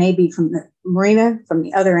 It may be from the marina, from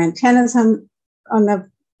the other antennas on the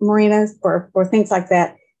marinas, or things like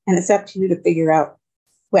that. And it's up to you to figure out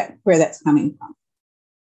where that's coming from.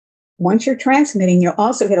 Once you're transmitting, you'll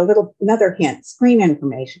also get another hint, screen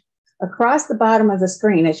information. Across the bottom of the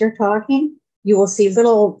screen, as you're talking, you will see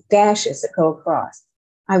little dashes that go across.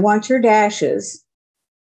 I want your dashes,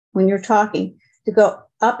 when you're talking, to go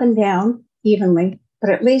up and down evenly, but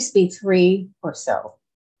at least be 3 or so.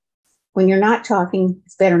 When you're not talking,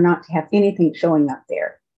 it's better not to have anything showing up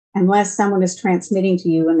there, unless someone is transmitting to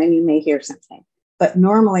you, and then you may hear something. But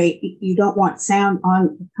normally, you don't want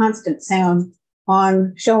constant sound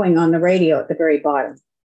showing on the radio at the very bottom.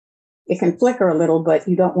 It can flicker a little, but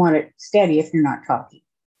you don't want it steady if you're not talking.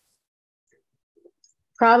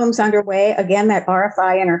 Problems underway, again, that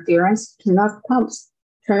RFI interference, turn off pumps,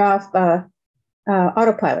 turn off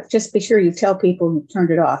autopilot. Just be sure you tell people you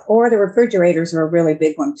turned it off. Or the refrigerators are a really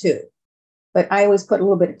big one too. But I always put a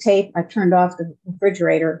little bit of tape. I turned off the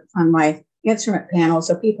refrigerator on my instrument panel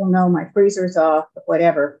so people know my freezer's off, or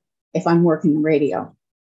whatever, if I'm working the radio.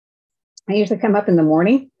 I usually come up in the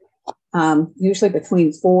morning, usually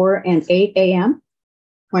between 4 and 8 a.m.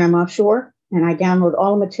 when I'm offshore, and I download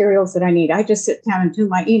all the materials that I need. I just sit down and do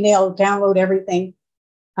my email, download everything.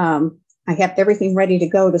 I have everything ready to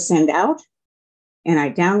go to send out, and I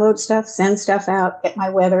download stuff, send stuff out, get my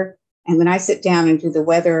weather, and then I sit down and do the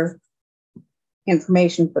weather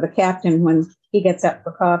information for the captain when he gets up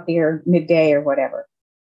for coffee or midday or whatever.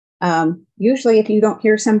 Usually, if you don't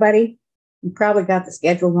hear somebody, you probably got the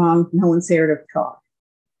schedule wrong. No one's there to talk.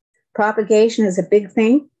 Propagation is a big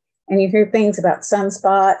thing, and you hear things about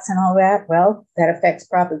sunspots and all that. Well, that affects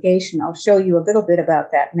propagation. I'll show you a little bit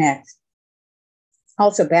about that next.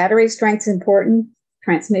 Also, battery strength is important,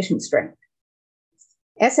 transmission strength.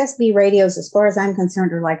 SSB radios, as far as I'm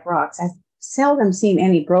concerned, are like rocks. I've seldom seen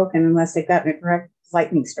any broken unless they've gotten a direct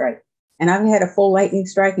lightning strike. And I've had a full lightning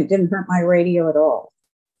strike. It didn't hurt my radio at all.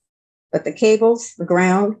 But the cables, the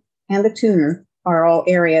ground, and the tuner are all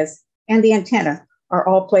areas, and the antenna are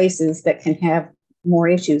all places that can have more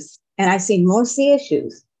issues. And I see most of the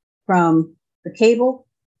issues from the cable,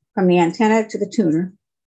 from the antenna to the tuner,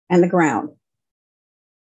 and the ground.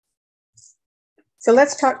 So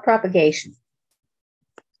let's talk propagation.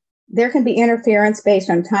 There can be interference based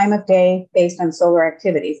on time of day, based on solar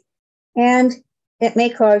activities. And it may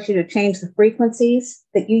cause you to change the frequencies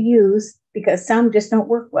that you use because some just don't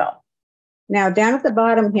work well. Now, down at the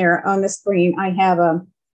bottom here on the screen, I have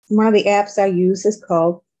one of the apps I use is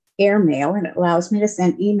called Airmail, and it allows me to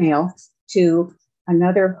send email to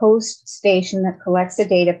another host station that collects the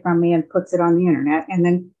data from me and puts it on the internet, and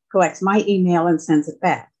then collects my email and sends it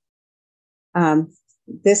back.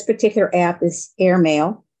 This particular app is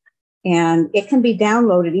Airmail, and it can be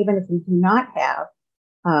downloaded even if you do not have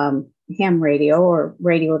ham radio or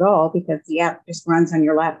radio at all, because the app just runs on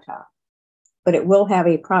your laptop. But it will have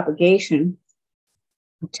a propagation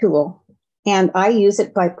tool. And I use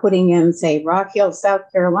it by putting in, say, Rock Hill, South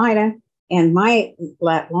Carolina, and my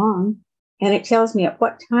lat long, and it tells me at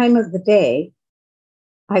what time of the day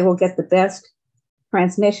I will get the best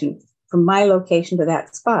transmission from my location to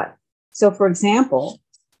that spot. So, for example,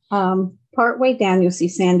 partway down, you'll see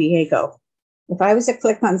San Diego. If I was to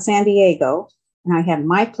click on San Diego, and I have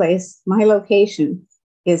my place, my location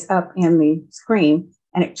is up in the screen,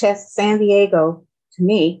 and it checks San Diego to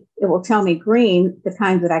me, it will tell me green the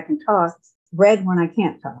times that I can talk, red when I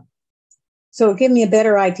can't talk. So it'll give me a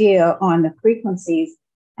better idea on the frequencies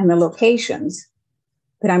and the locations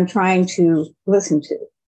that I'm trying to listen to.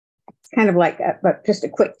 It's kind of like but just a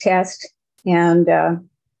quick test, and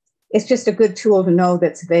it's just a good tool to know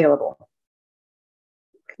that's available.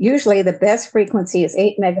 Usually the best frequency is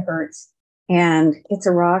 8 megahertz, and it's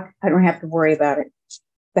a rock. I don't have to worry about it.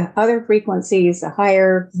 The other frequencies, the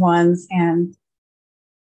higher ones, and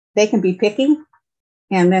they can be picky.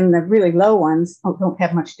 And then the really low ones don't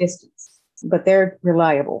have much distance, but they're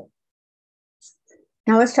reliable.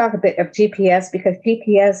 Now let's talk a bit of GPS, because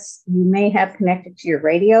GPS you may have connected to your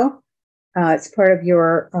radio. It's part of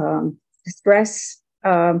your distress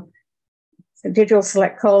digital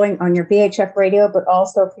select calling on your VHF radio, but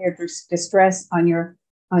also for your distress on your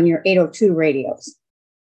 802 radios.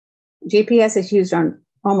 GPS is used on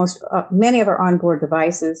almost many of our onboard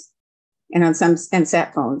devices and on some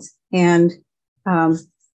sat phones. And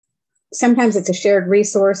sometimes it's a shared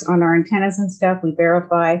resource on our antennas and stuff. We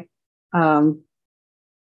verify.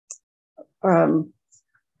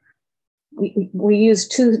 We use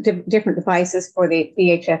two different devices for the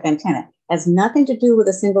VHF antenna. It has nothing to do with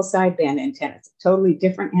a single sideband antenna. It's a totally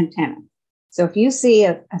different antenna. So if you see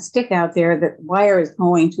a stick out there that wire is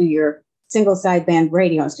going to your single sideband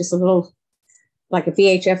radio, it's just a little like a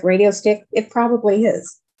VHF radio stick, it probably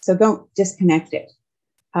is. So don't disconnect it.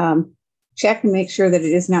 Check and make sure that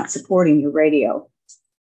it is not supporting your radio,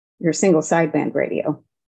 your single sideband radio.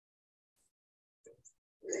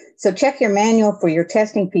 So check your manual for your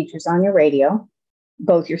testing features on your radio,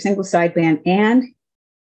 both your single sideband and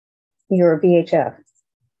your VHF.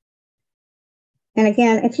 And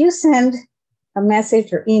again, if you send a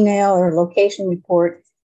message or email or location report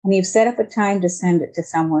and you've set up a time to send it to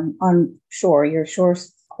someone on shore, your shore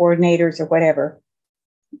coordinators or whatever,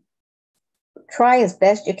 try as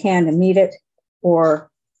best you can to meet it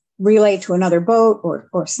or relay to another boat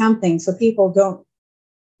or something, so people don't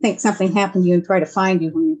think something happened to you and try to find you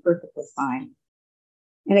when you're perfectly fine.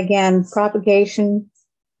 And again, propagation,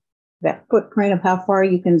 that footprint of how far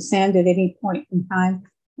you can send at any point in time,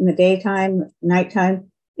 in the daytime, nighttime,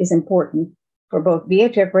 is important for both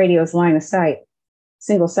VHF radios line of sight.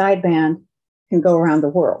 Single sideband can go around the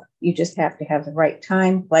world. You just have to have the right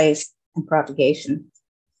time, place, and propagation.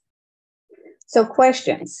 So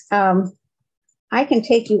questions. I can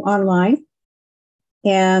take you online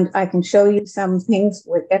and I can show you some things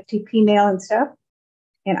with FTP mail and stuff.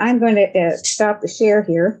 And I'm going to stop the share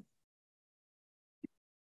here.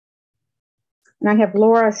 And I have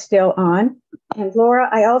Laura still on. And Laura,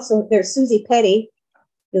 there's Susie Petty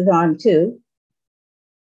is on too.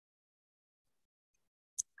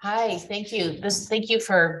 Hi, thank you. Thank you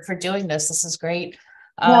for doing this. This is great.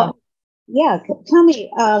 Well, yeah, tell me,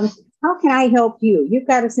 how can I help you? You've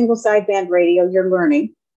got a single sideband radio, you're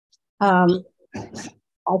learning. I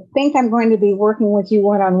think I'm going to be working with you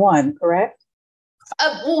one-on-one, correct?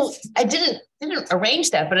 Well, I didn't arrange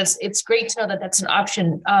that, but it's great to know that that's an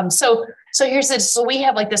option. So here's this. So we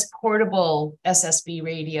have like this portable SSB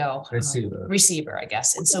radio receiver, I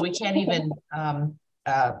guess, and so we can't even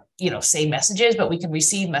say messages, but we can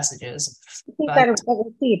receive messages. You've got a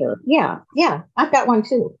receiver. Yeah, I've got one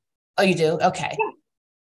too. Oh, you do? Okay.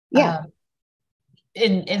 Yeah.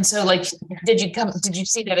 And so, like, did you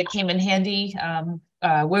see that it came in handy?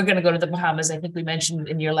 We're going to go to the Bahamas. I think we mentioned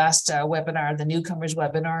in your last webinar, the newcomers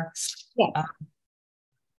webinar. Yeah.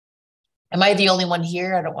 Am I the only one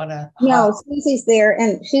here? I don't want to. No, Susie's there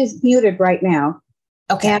and she's muted right now.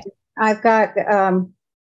 Okay. And I've got,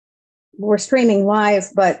 we're streaming live,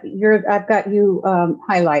 but I've got you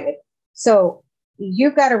highlighted. So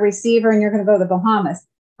you've got a receiver and you're going to go to the Bahamas.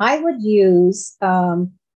 I would use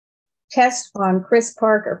test on Chris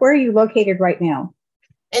Parker. Where are you located right now?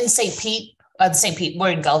 In St. Pete. St. Pete.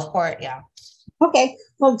 We're in Gulfport. Yeah. Okay.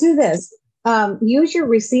 Well, do this. Use your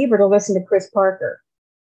receiver to listen to Chris Parker.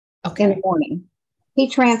 Okay. In the morning. He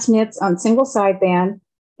transmits on single sideband.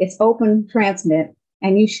 It's open transmit,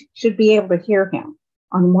 and you should be able to hear him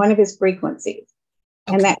on one of his frequencies.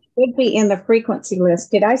 Okay. And that should be in the frequency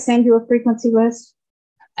list. Did I send you a frequency list?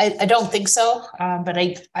 I don't think so, but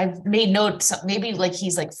I've made notes, maybe like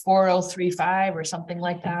he's like 4035 or something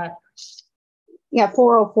like that. Yeah,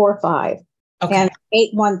 4045 okay. And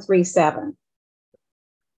 8137.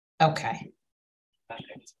 Okay.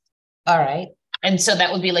 All right. And so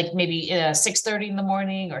that would be like maybe 6:30 in the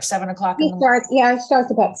morning or 7 o'clock in the morning? Yeah, it starts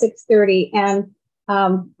about 6:30. And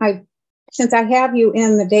since I have you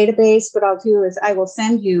in the database, what I'll do is I will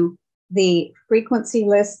send you the frequency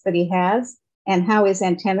list that he has and how his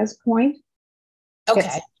antennas point.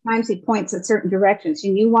 Okay. Sometimes he points at certain directions,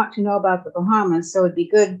 and you want to know about the Bahamas, so it'd be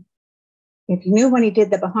good if you knew when he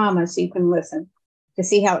did the Bahamas, so you can listen to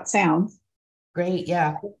see how it sounds. Great,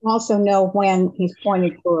 yeah. Also know when he's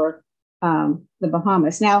pointed for the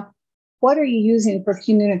Bahamas. Now, what are you using for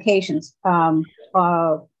communications in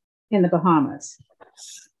the Bahamas?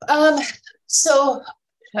 So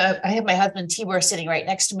I have my husband Tibor sitting right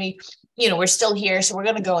next to me. You know, we're still here, so we're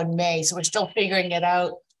going to go in May. So we're still figuring it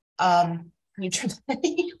out. Can you turn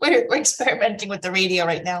we're experimenting with the radio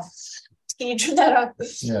right now. Can you turn that off?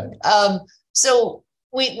 Yeah. So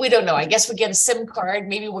we don't know. I guess we get a SIM card.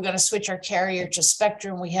 Maybe we're going to switch our carrier to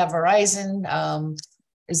Spectrum. We have Verizon.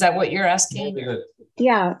 Is that what you're asking?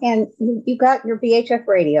 Yeah, and you got your VHF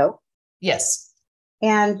radio. Yes.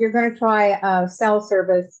 And you're going to try a cell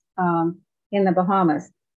service in the Bahamas.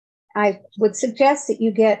 I would suggest that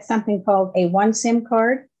you get something called a one SIM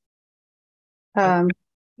card.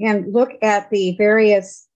 And look at the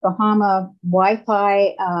various Bahama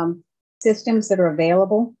Wi-Fi systems that are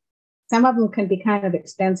available. Some of them can be kind of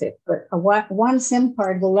expensive, but one SIM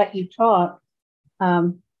card will let you talk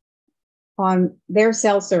on their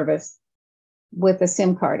cell service with a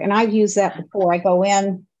SIM card. And I've used that before. I go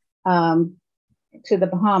in to the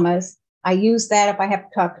Bahamas. I use that if I have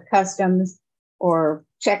to talk to customs or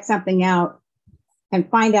check something out and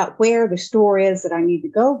find out where the store is that I need to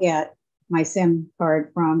go get my SIM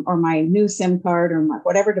card from, or my new SIM card, or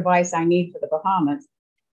whatever device I need for the Bahamas.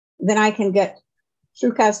 Then I can get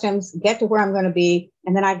through customs, get to where I'm going to be,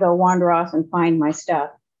 and then I go wander off and find my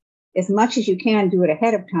stuff. As much as you can, do it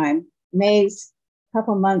ahead of time. May's a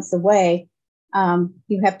couple months away.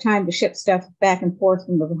 You have time to ship stuff back and forth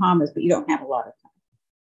from the Bahamas, but you don't have a lot of time.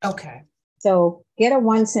 Okay. So get a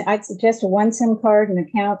one SIM. I'd suggest a one SIM card and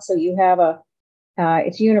account, so you have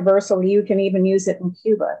it's universal. You can even use it in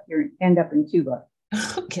Cuba if you end up in Cuba.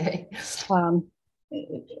 Okay.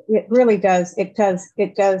 It really does. It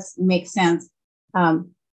does make sense. I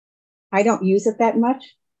don't use it that much.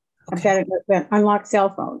 Okay. I've got an unlocked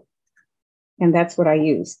cell phone, and that's what I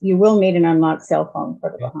use. You will need an unlocked cell phone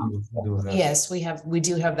for the Bahamas. Yes, we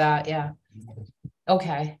do have that. Yeah.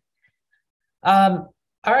 Okay. All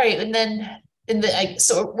right. And then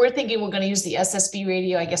so we're thinking we're going to use the SSB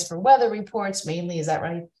radio, I guess, for weather reports mainly. Is that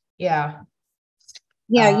right? Yeah.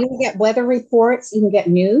 Yeah. You can get weather reports. You can get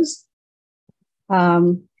news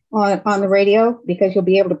on the radio, because you'll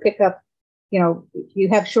be able to pick up, you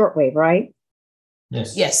have shortwave, right?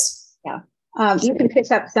 Yes. Yes. Yeah. You can pick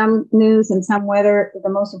up some news and some weather. The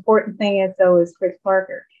most important thing is Chris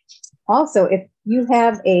Parker. Also, if you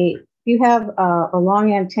have a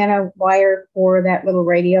long antenna wire for that little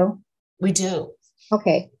radio. We do.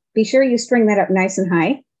 Okay. Be sure you string that up nice and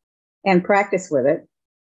high and practice with it.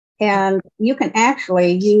 And you can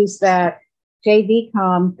actually use that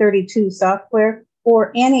JVCom 32 software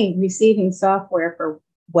or any receiving software for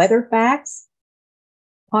weather facts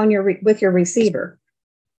with your receiver.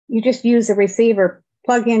 You just use the receiver,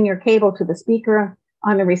 plug in your cable to the speaker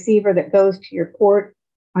on the receiver that goes to your port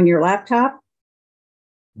on your laptop.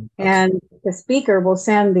 And the speaker will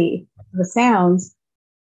send the sounds,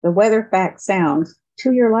 the weather fact sounds,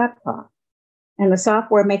 to your laptop. And the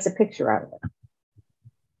software makes a picture out of it.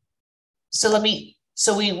 So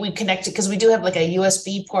we connect it, because we do have like a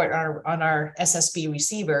USB port on our SSB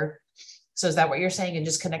receiver. So is that what you're saying? And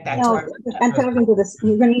just connect that to our... I'm talking to this.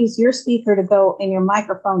 You're going to use your speaker to go in your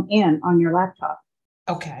microphone in on your laptop.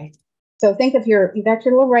 Okay. So think of you got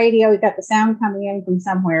your little radio, you got the sound coming in from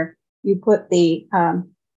somewhere. You put the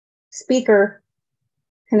speaker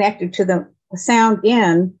connected to the sound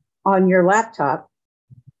in on your laptop.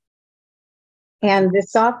 And the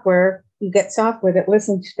software, you get software that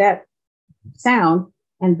listens to that sound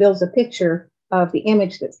and builds a picture of the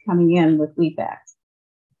image that's coming in with WeFax.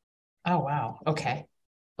 Oh, wow. Okay.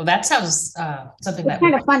 Well, that sounds something it's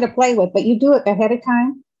kind of fun to play with, but you do it ahead of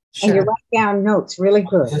time. Sure. And you write down notes really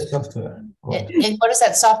good. And what is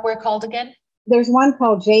that software called again? There's one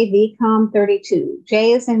called JVCom 32.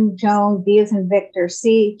 J is in Joan, V is in Victor,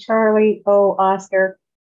 C, Charlie, O, Oscar,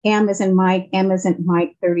 M is in Mike, M is in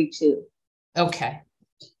Mike 32. Okay.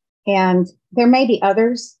 And there may be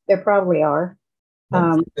others. There probably are.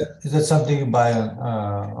 Is that something you buy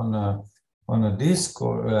on a disc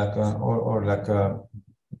or it's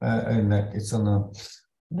on a...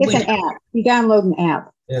 It's an app. You download an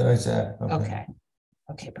app. Yeah, it's an app. Okay.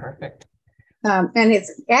 Okay, perfect. And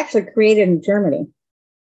it's actually created in Germany.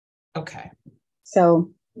 Okay.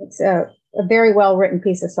 So it's a very well written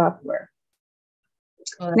piece of software.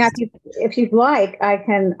 Well, now, if you'd like, I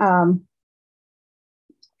can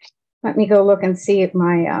let me go look and see if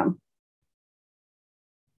my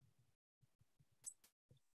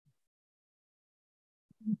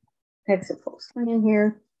exit full screen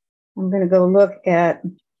here. I'm going to go look at.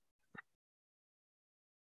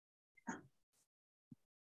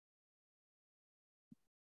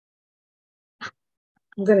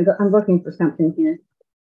 I'm looking for something here.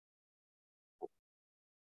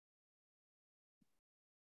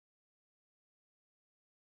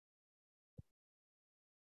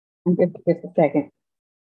 Just a second.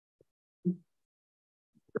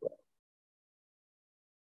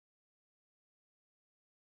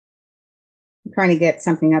 I'm trying to get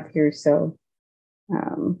something up here, so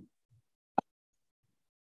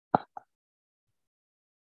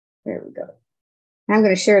there we go. I'm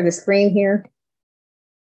going to share the screen here.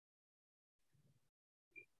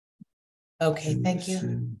 Okay, thank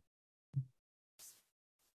you.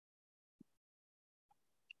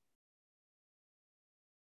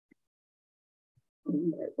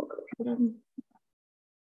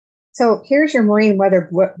 So here's your marine weather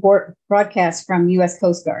broadcast from U.S.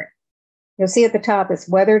 Coast Guard. You'll see at the top, it's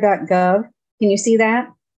weather.gov. Can you see that?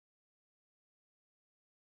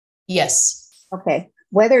 Yes. Okay.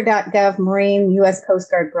 Weather.gov Marine U.S. Coast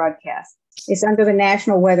Guard broadcast. It's under the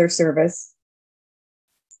National Weather Service.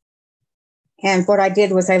 And what I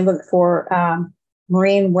did was I looked for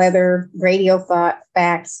marine weather radio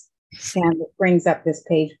facts, and it brings up this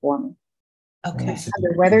page for me. Okay.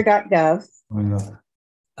 Under weather.gov.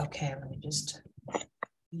 Okay, let me just,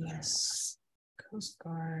 yes, Coast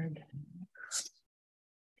Guard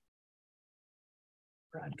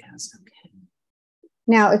broadcast, okay.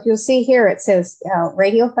 Now, if you'll see here, it says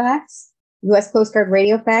radio facts, U.S. Coast Guard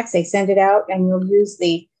radio facts. They send it out, and you'll use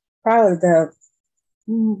probably the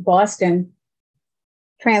Boston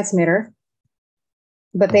transmitter,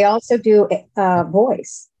 but they also do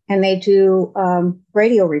voice, and they do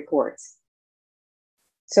radio reports.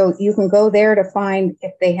 So you can go there to find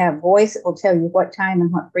if they have voice. It will tell you what time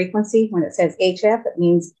and what frequency. When it says HF,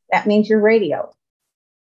 that means your radio.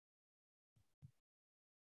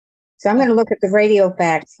 So I'm going to look at the radio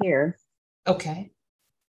facts here. Okay.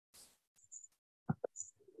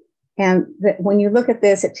 And when you look at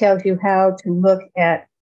this, it tells you how to look at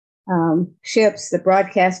ships, the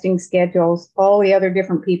broadcasting schedules, all the other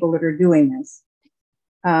different people that are doing this.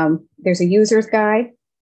 There's a user's guide.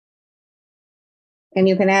 And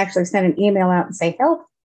you can actually send an email out and say, help.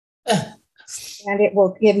 And it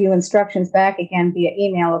will give you instructions back again via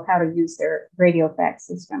email of how to use their radio fax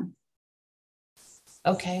system.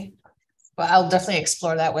 Okay. Well, I'll definitely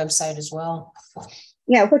explore that website as well.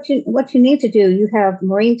 Yeah, what you need to do, you have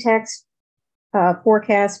marine text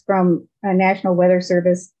forecast from National Weather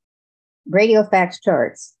Service, radio fax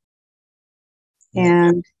charts.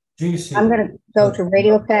 And I'm going to go to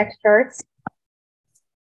radio fax charts.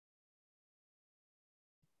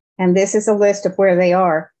 And this is a list of where they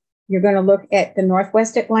are. You're going to look at the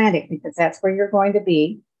Northwest Atlantic because that's where you're going to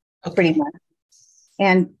be, pretty much.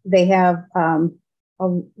 And they have a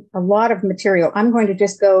lot of material. I'm going to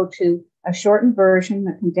just go to a shortened version,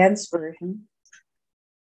 a condensed version.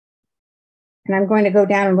 And I'm going to go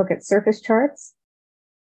down and look at surface charts.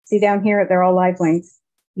 See down here, they're all live links.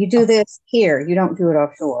 You do this here. You don't do it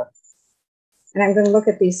offshore. And I'm going to look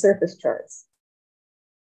at these surface charts.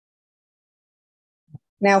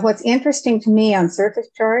 Now, what's interesting to me on surface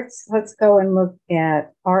charts, let's go and look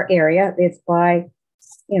at our area. It's by,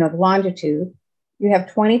 the longitude. You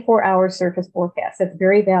have 24-hour surface forecast. That's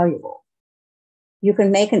very valuable. You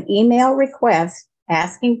can make an email request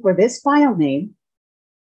asking for this file name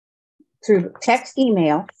through text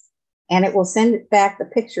email, and it will send it back the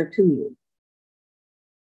picture to you.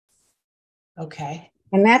 Okay.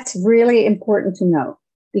 And that's really important to know,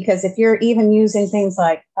 because if you're even using things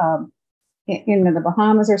like in the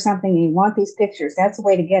Bahamas or something, and you want these pictures, that's the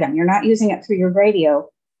way to get them. You're not using it through your radio.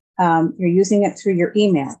 You're using it through your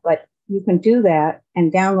email, but you can do that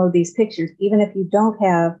and download these pictures, even if you don't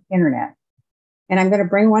have internet. And I'm going to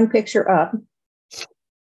bring one picture up,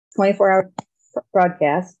 24-hour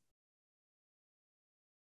broadcast.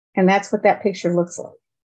 And that's what that picture looks like.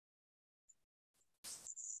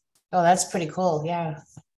 Oh, that's pretty cool. Yeah.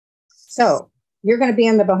 So you're going to be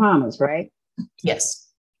in the Bahamas, right? Yes.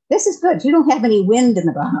 This is good. You don't have any wind in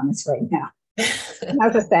the Bahamas right now.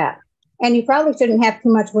 How's with that? And you probably shouldn't have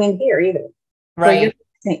too much wind here either. Right.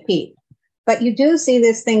 St. Pete. But you do see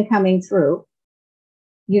this thing coming through.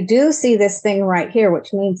 You do see this thing right here,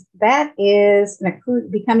 which means that is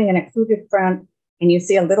becoming an occluded front, and you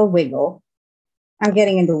see a little wiggle. I'm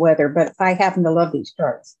getting into weather, but I happen to love these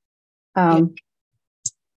charts. So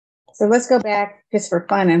let's go back just for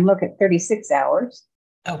fun and look at 36 hours.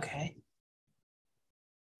 Okay.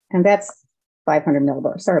 And that's 500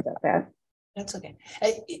 millibars. Sorry about that. That's okay.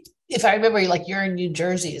 If I remember, you're in New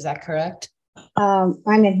Jersey, is that correct?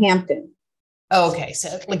 I'm in Hampton. Oh, okay.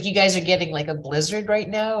 So like you guys are getting like a blizzard right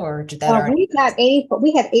now, or did that already?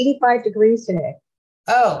 We had 85 degrees today.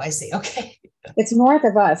 Oh, I see. Okay. It's north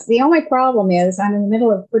of us. The only problem is I'm in the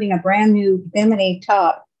middle of putting a brand new Bimini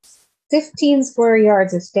top, 15 square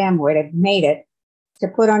yards of stamwood. I've made it to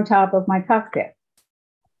put on top of my cockpit.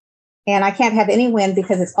 And I can't have any wind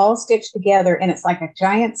because it's all stitched together and it's like a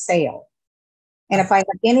giant sail. And if I have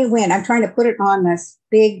any wind, I'm trying to put it on this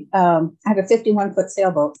big, I have a 51-foot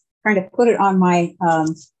sailboat, trying to put it on my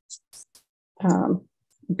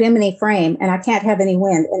Bimini frame, and I can't have any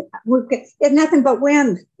wind. And it's nothing but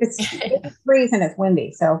wind. It's freezing, it's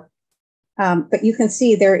windy. So, but you can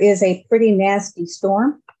see there is a pretty nasty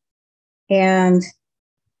storm. And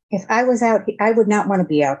if I was out, I would not want to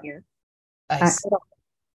be out here.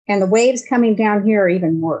 And the waves coming down here are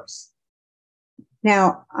even worse.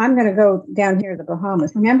 Now, I'm going to go down here to the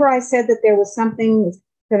Bahamas. Remember I said that there was something that's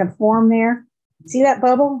going to form there? See that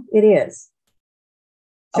bubble? It is.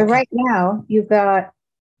 So right now, you've got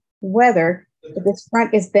weather. This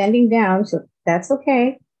front is bending down, so that's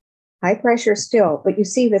okay. High pressure still, but you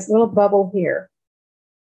see this little bubble here.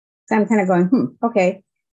 So I'm kind of going, okay.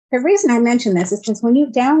 The reason I mention this is because when you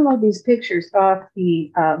download these pictures off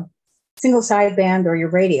the single sideband or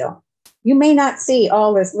your radio, you may not see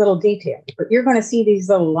all this little detail, but you're going to see these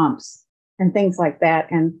little lumps and things like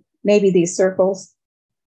that, and maybe these circles.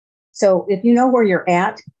 So if you know where you're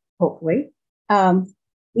at, hopefully,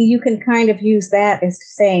 you can kind of use that as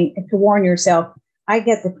saying, to warn yourself, I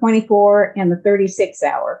get the 24 and the 36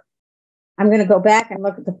 hour. I'm going to go back and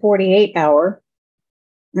look at the 48 hour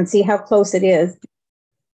and see how close it is.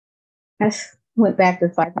 I went back to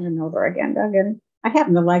 500 millibar again. I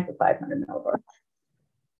happen to like the 500 millibar.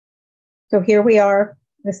 So here we are.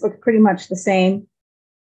 This looks pretty much the same.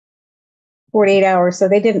 48 hours. So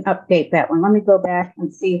they didn't update that one. Let me go back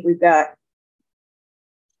and see if we've got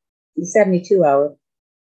the 72 hours.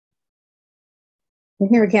 And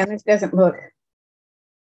here again, this doesn't look.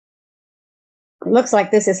 It looks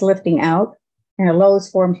like this is lifting out and a low is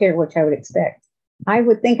formed here, which I would expect. I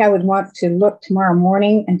would think I would want to look tomorrow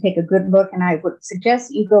morning and take a good look. And I would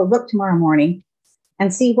suggest you go look tomorrow morning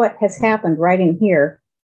and see what has happened right in here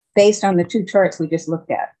based on the two charts we just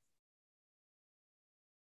looked at.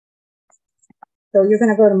 So you're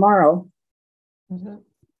going to go tomorrow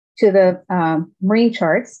to the marine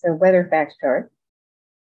charts, the weather facts chart,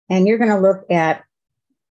 and you're going to look at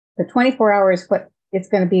the 24 hours, what it's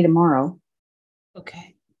going to be tomorrow.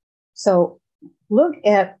 Okay. So look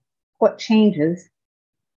at what changes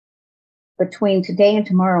between today and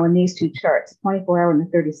tomorrow in these two charts, 24 hour and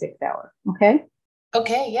the 36 hour. Okay.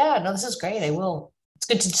 Okay. Yeah. No, this is great. I will. It's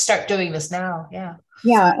good to start doing this now. Yeah.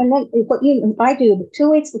 Yeah. And then I do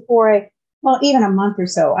 2 weeks before even a month or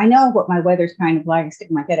so, I know what my weather's kind of like. I stick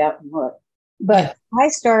my head out and look. But I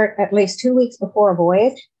start at least 2 weeks before a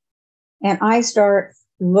voyage, and I start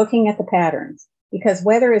looking at the patterns, because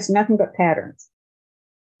weather is nothing but patterns.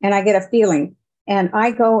 And I get a feeling. And I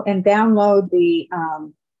go and download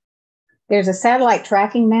there's a satellite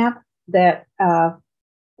tracking map that, or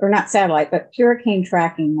not satellite, but hurricane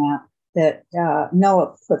tracking map that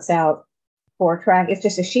NOAA puts out for track. It's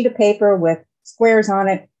just a sheet of paper with squares on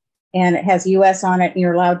it, and it has US on it, and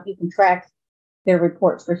you can track their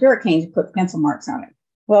reports for hurricanes, you put pencil marks on it.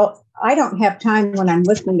 Well, I don't have time when I'm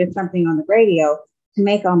listening to something on the radio to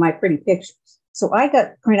make all my pretty pictures. So I got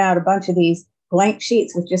to print out a bunch of these blank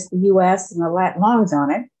sheets with just the US and the lat longs on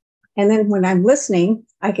it. And then when I'm listening,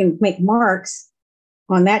 I can make marks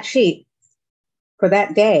on that sheet for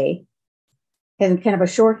that day and kind of a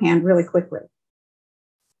shorthand really quickly.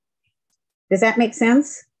 Does that make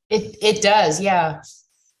sense? It does. Yeah.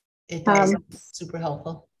 It does. Super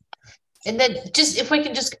helpful. And then if I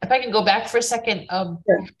can go back for a second. Sure.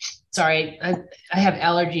 Sorry, I have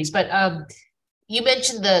allergies, but you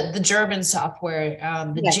mentioned the German software,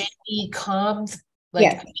 the JVCOM.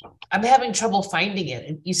 I'm having trouble finding it.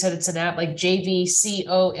 And you said it's an app like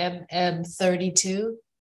JVCOMM32.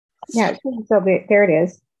 Yeah, so there it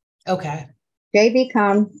is. Okay.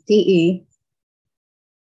 JVCOM DE.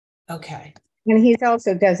 Okay. And he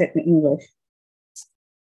also does it in English.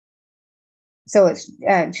 So it's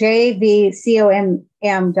jvcom.de.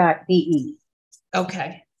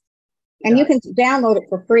 Okay. And you can download it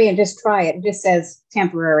for free and just try it. It just says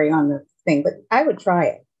temporary on the thing, but I would try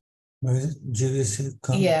it.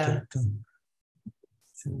 Yeah.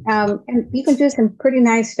 And you can do some pretty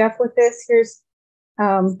nice stuff with this. Here's,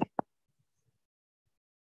 I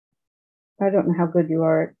don't know how good you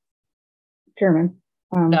are at German.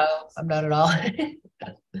 No, I'm not at all.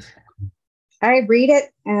 I read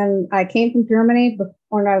it, and I came from Germany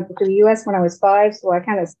before I went to the US when I was 5, so I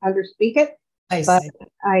kind of underspeak it. I but see.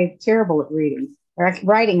 I'm terrible at reading.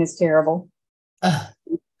 Writing is terrible. Oh,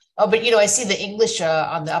 but I see the English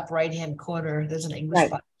on the upper right-hand corner. There's an English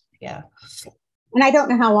button. Yeah. And I don't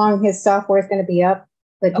know how long his software is going to be up,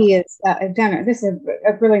 but he has done it. This is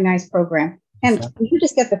a really nice program. And you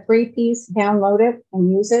just get the free piece, download it,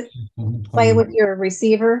 and use it. Play with your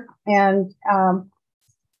receiver, and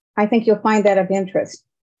I think you'll find that of interest.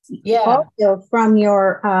 Yeah. Also, from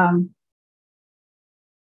your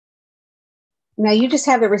now you just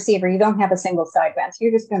have the receiver. You don't have a single sideband. So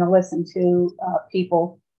you're just going to listen to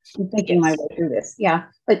people. I'm thinking my way through this. Yeah,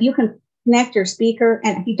 but you can connect your speaker,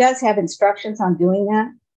 and he does have instructions on doing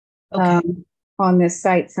that on this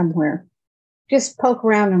site somewhere. Just poke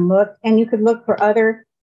around and look, and you could look for other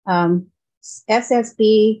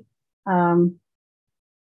SSB,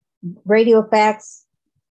 radio fax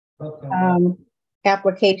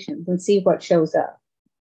applications and see what shows up.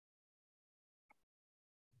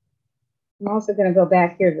 I'm also going to go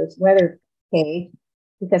back here to this weather page,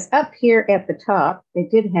 because up here at the top, they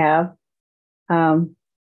did have,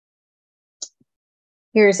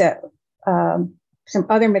 here's some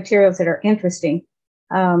other materials that are interesting.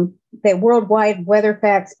 The worldwide weather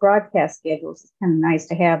fax broadcast schedules is kind of nice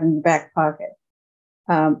to have in your back pocket.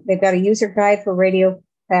 They've got a user guide for radio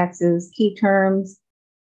faxes, key terms,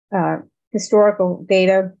 historical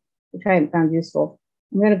data, which I haven't found useful.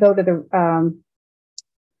 I'm going to go to the,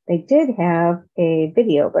 they did have a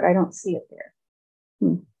video, but I don't see it there.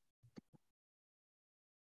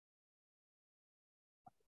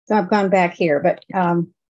 So I've gone back here, but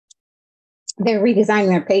they're redesigning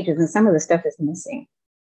their pages and some of the stuff is missing.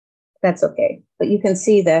 That's okay. But you can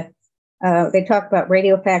see they talk about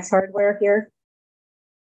radio fax hardware here.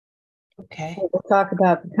 Okay. We'll talk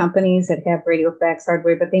about the companies that have radio fax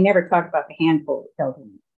hardware, but they never talk about the handful that tell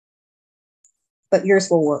them. But yours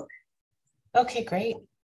will work. Okay, great.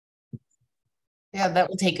 Yeah, that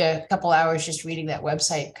will take a couple hours just reading that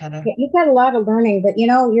website, kind of. Yeah, you've got a lot of learning, but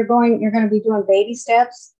you're going to be doing baby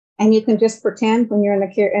steps, and you can just pretend when you're in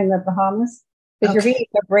the Bahamas, because your reading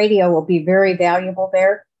of radio will be very valuable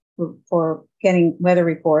there for getting weather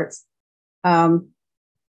reports, and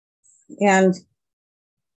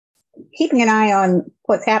keeping an eye on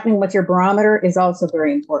what's happening with your barometer is also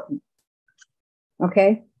very important.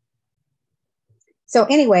 Okay. So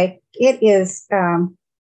anyway, it is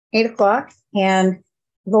 8 o'clock, and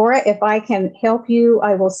Laura, if I can help you,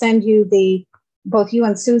 I will send you both you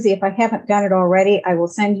and Susie, if I haven't done it already, I will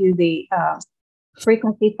send you the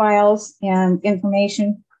frequency files and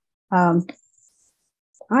information. I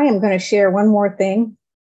am going to share one more thing.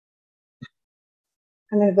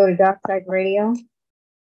 I'm going to go to Dockside Radio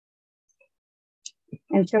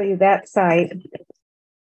and show you that site.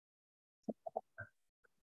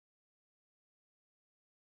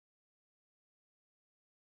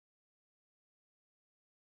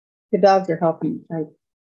 The dogs are helping. Right?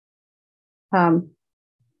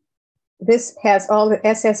 This has all the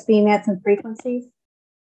SSB nets and frequencies,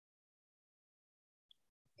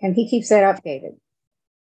 and he keeps that updated.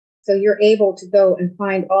 So you're able to go and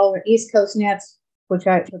find all the East Coast nets, which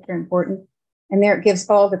are important, and there it gives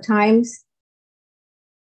all the times,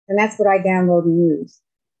 and that's what I download and use.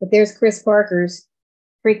 But there's Chris Parker's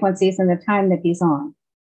frequencies and the time that he's on,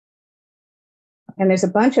 and there's a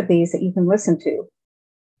bunch of these that you can listen to.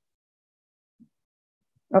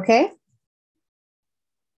 Okay.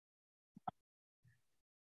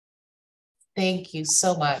 Thank you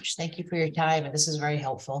so much. Thank you for your time, and this is very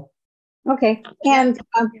helpful. Okay, and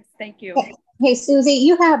yes, thank you. Hey, Susie,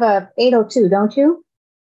 you have a 802, don't you?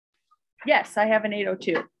 Yes, I have an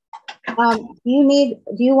 802.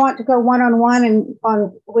 Do you want to go one-on-one and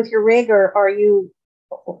with your rig, or are you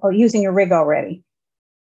using your rig already?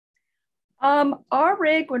 Our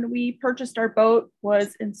rig, when we purchased our boat,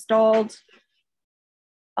 was installed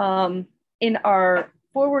in our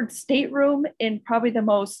forward stateroom in probably the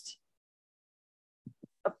most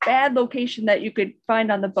bad location that you could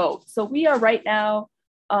find on the boat. So we are right now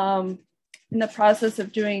in the process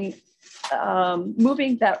of doing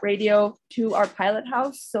moving that radio to our pilot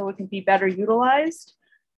house so it can be better utilized.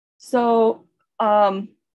 So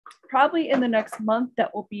probably in the next month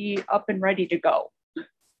that will be up and ready to go.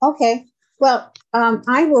 Okay. Well,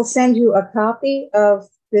 I will send you a copy of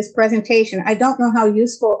this presentation. I don't know how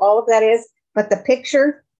useful all of that is, but the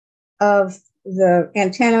picture of the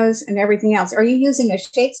antennas and everything else. Are you using a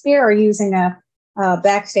Shakespeare or are you using a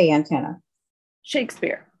backstay antenna?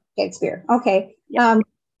 Shakespeare. Shakespeare. Okay. Yep.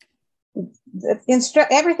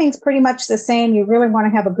 Everything's pretty much the same. You really want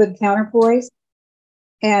to have a good counterpoise.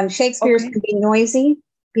 And Shakespeare's can be noisy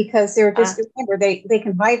because they're just, remember, they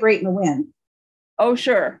can vibrate in the wind. Oh,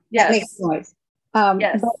 sure. Yes. That makes noise.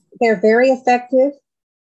 Yes. But they're very effective,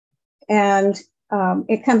 and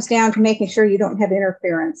it comes down to making sure you don't have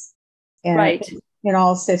interference in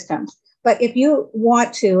all systems. But if you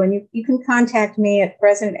want to, and you can contact me at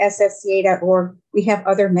residentssca.org. We have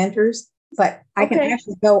other mentors, but I can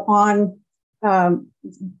actually go on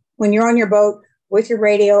when you're on your boat with your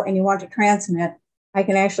radio and you want to transmit, I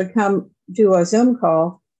can actually come do a Zoom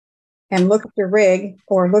call and look at your rig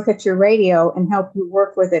or look at your radio and help you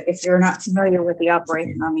work with it if you're not familiar with the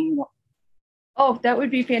operation on the manual. Oh, that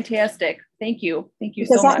would be fantastic. Thank you. Thank you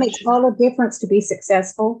Because so much. that makes all the difference to be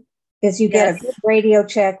successful. Is you get a good radio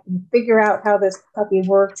check, you figure out how this puppy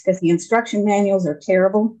works because the instruction manuals are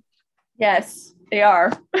terrible. Yes, they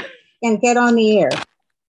are. And get on the air.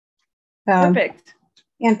 Perfect.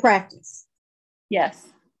 And practice. Yes.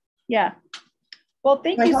 Yeah. Well,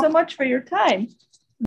 thank you so much for your time.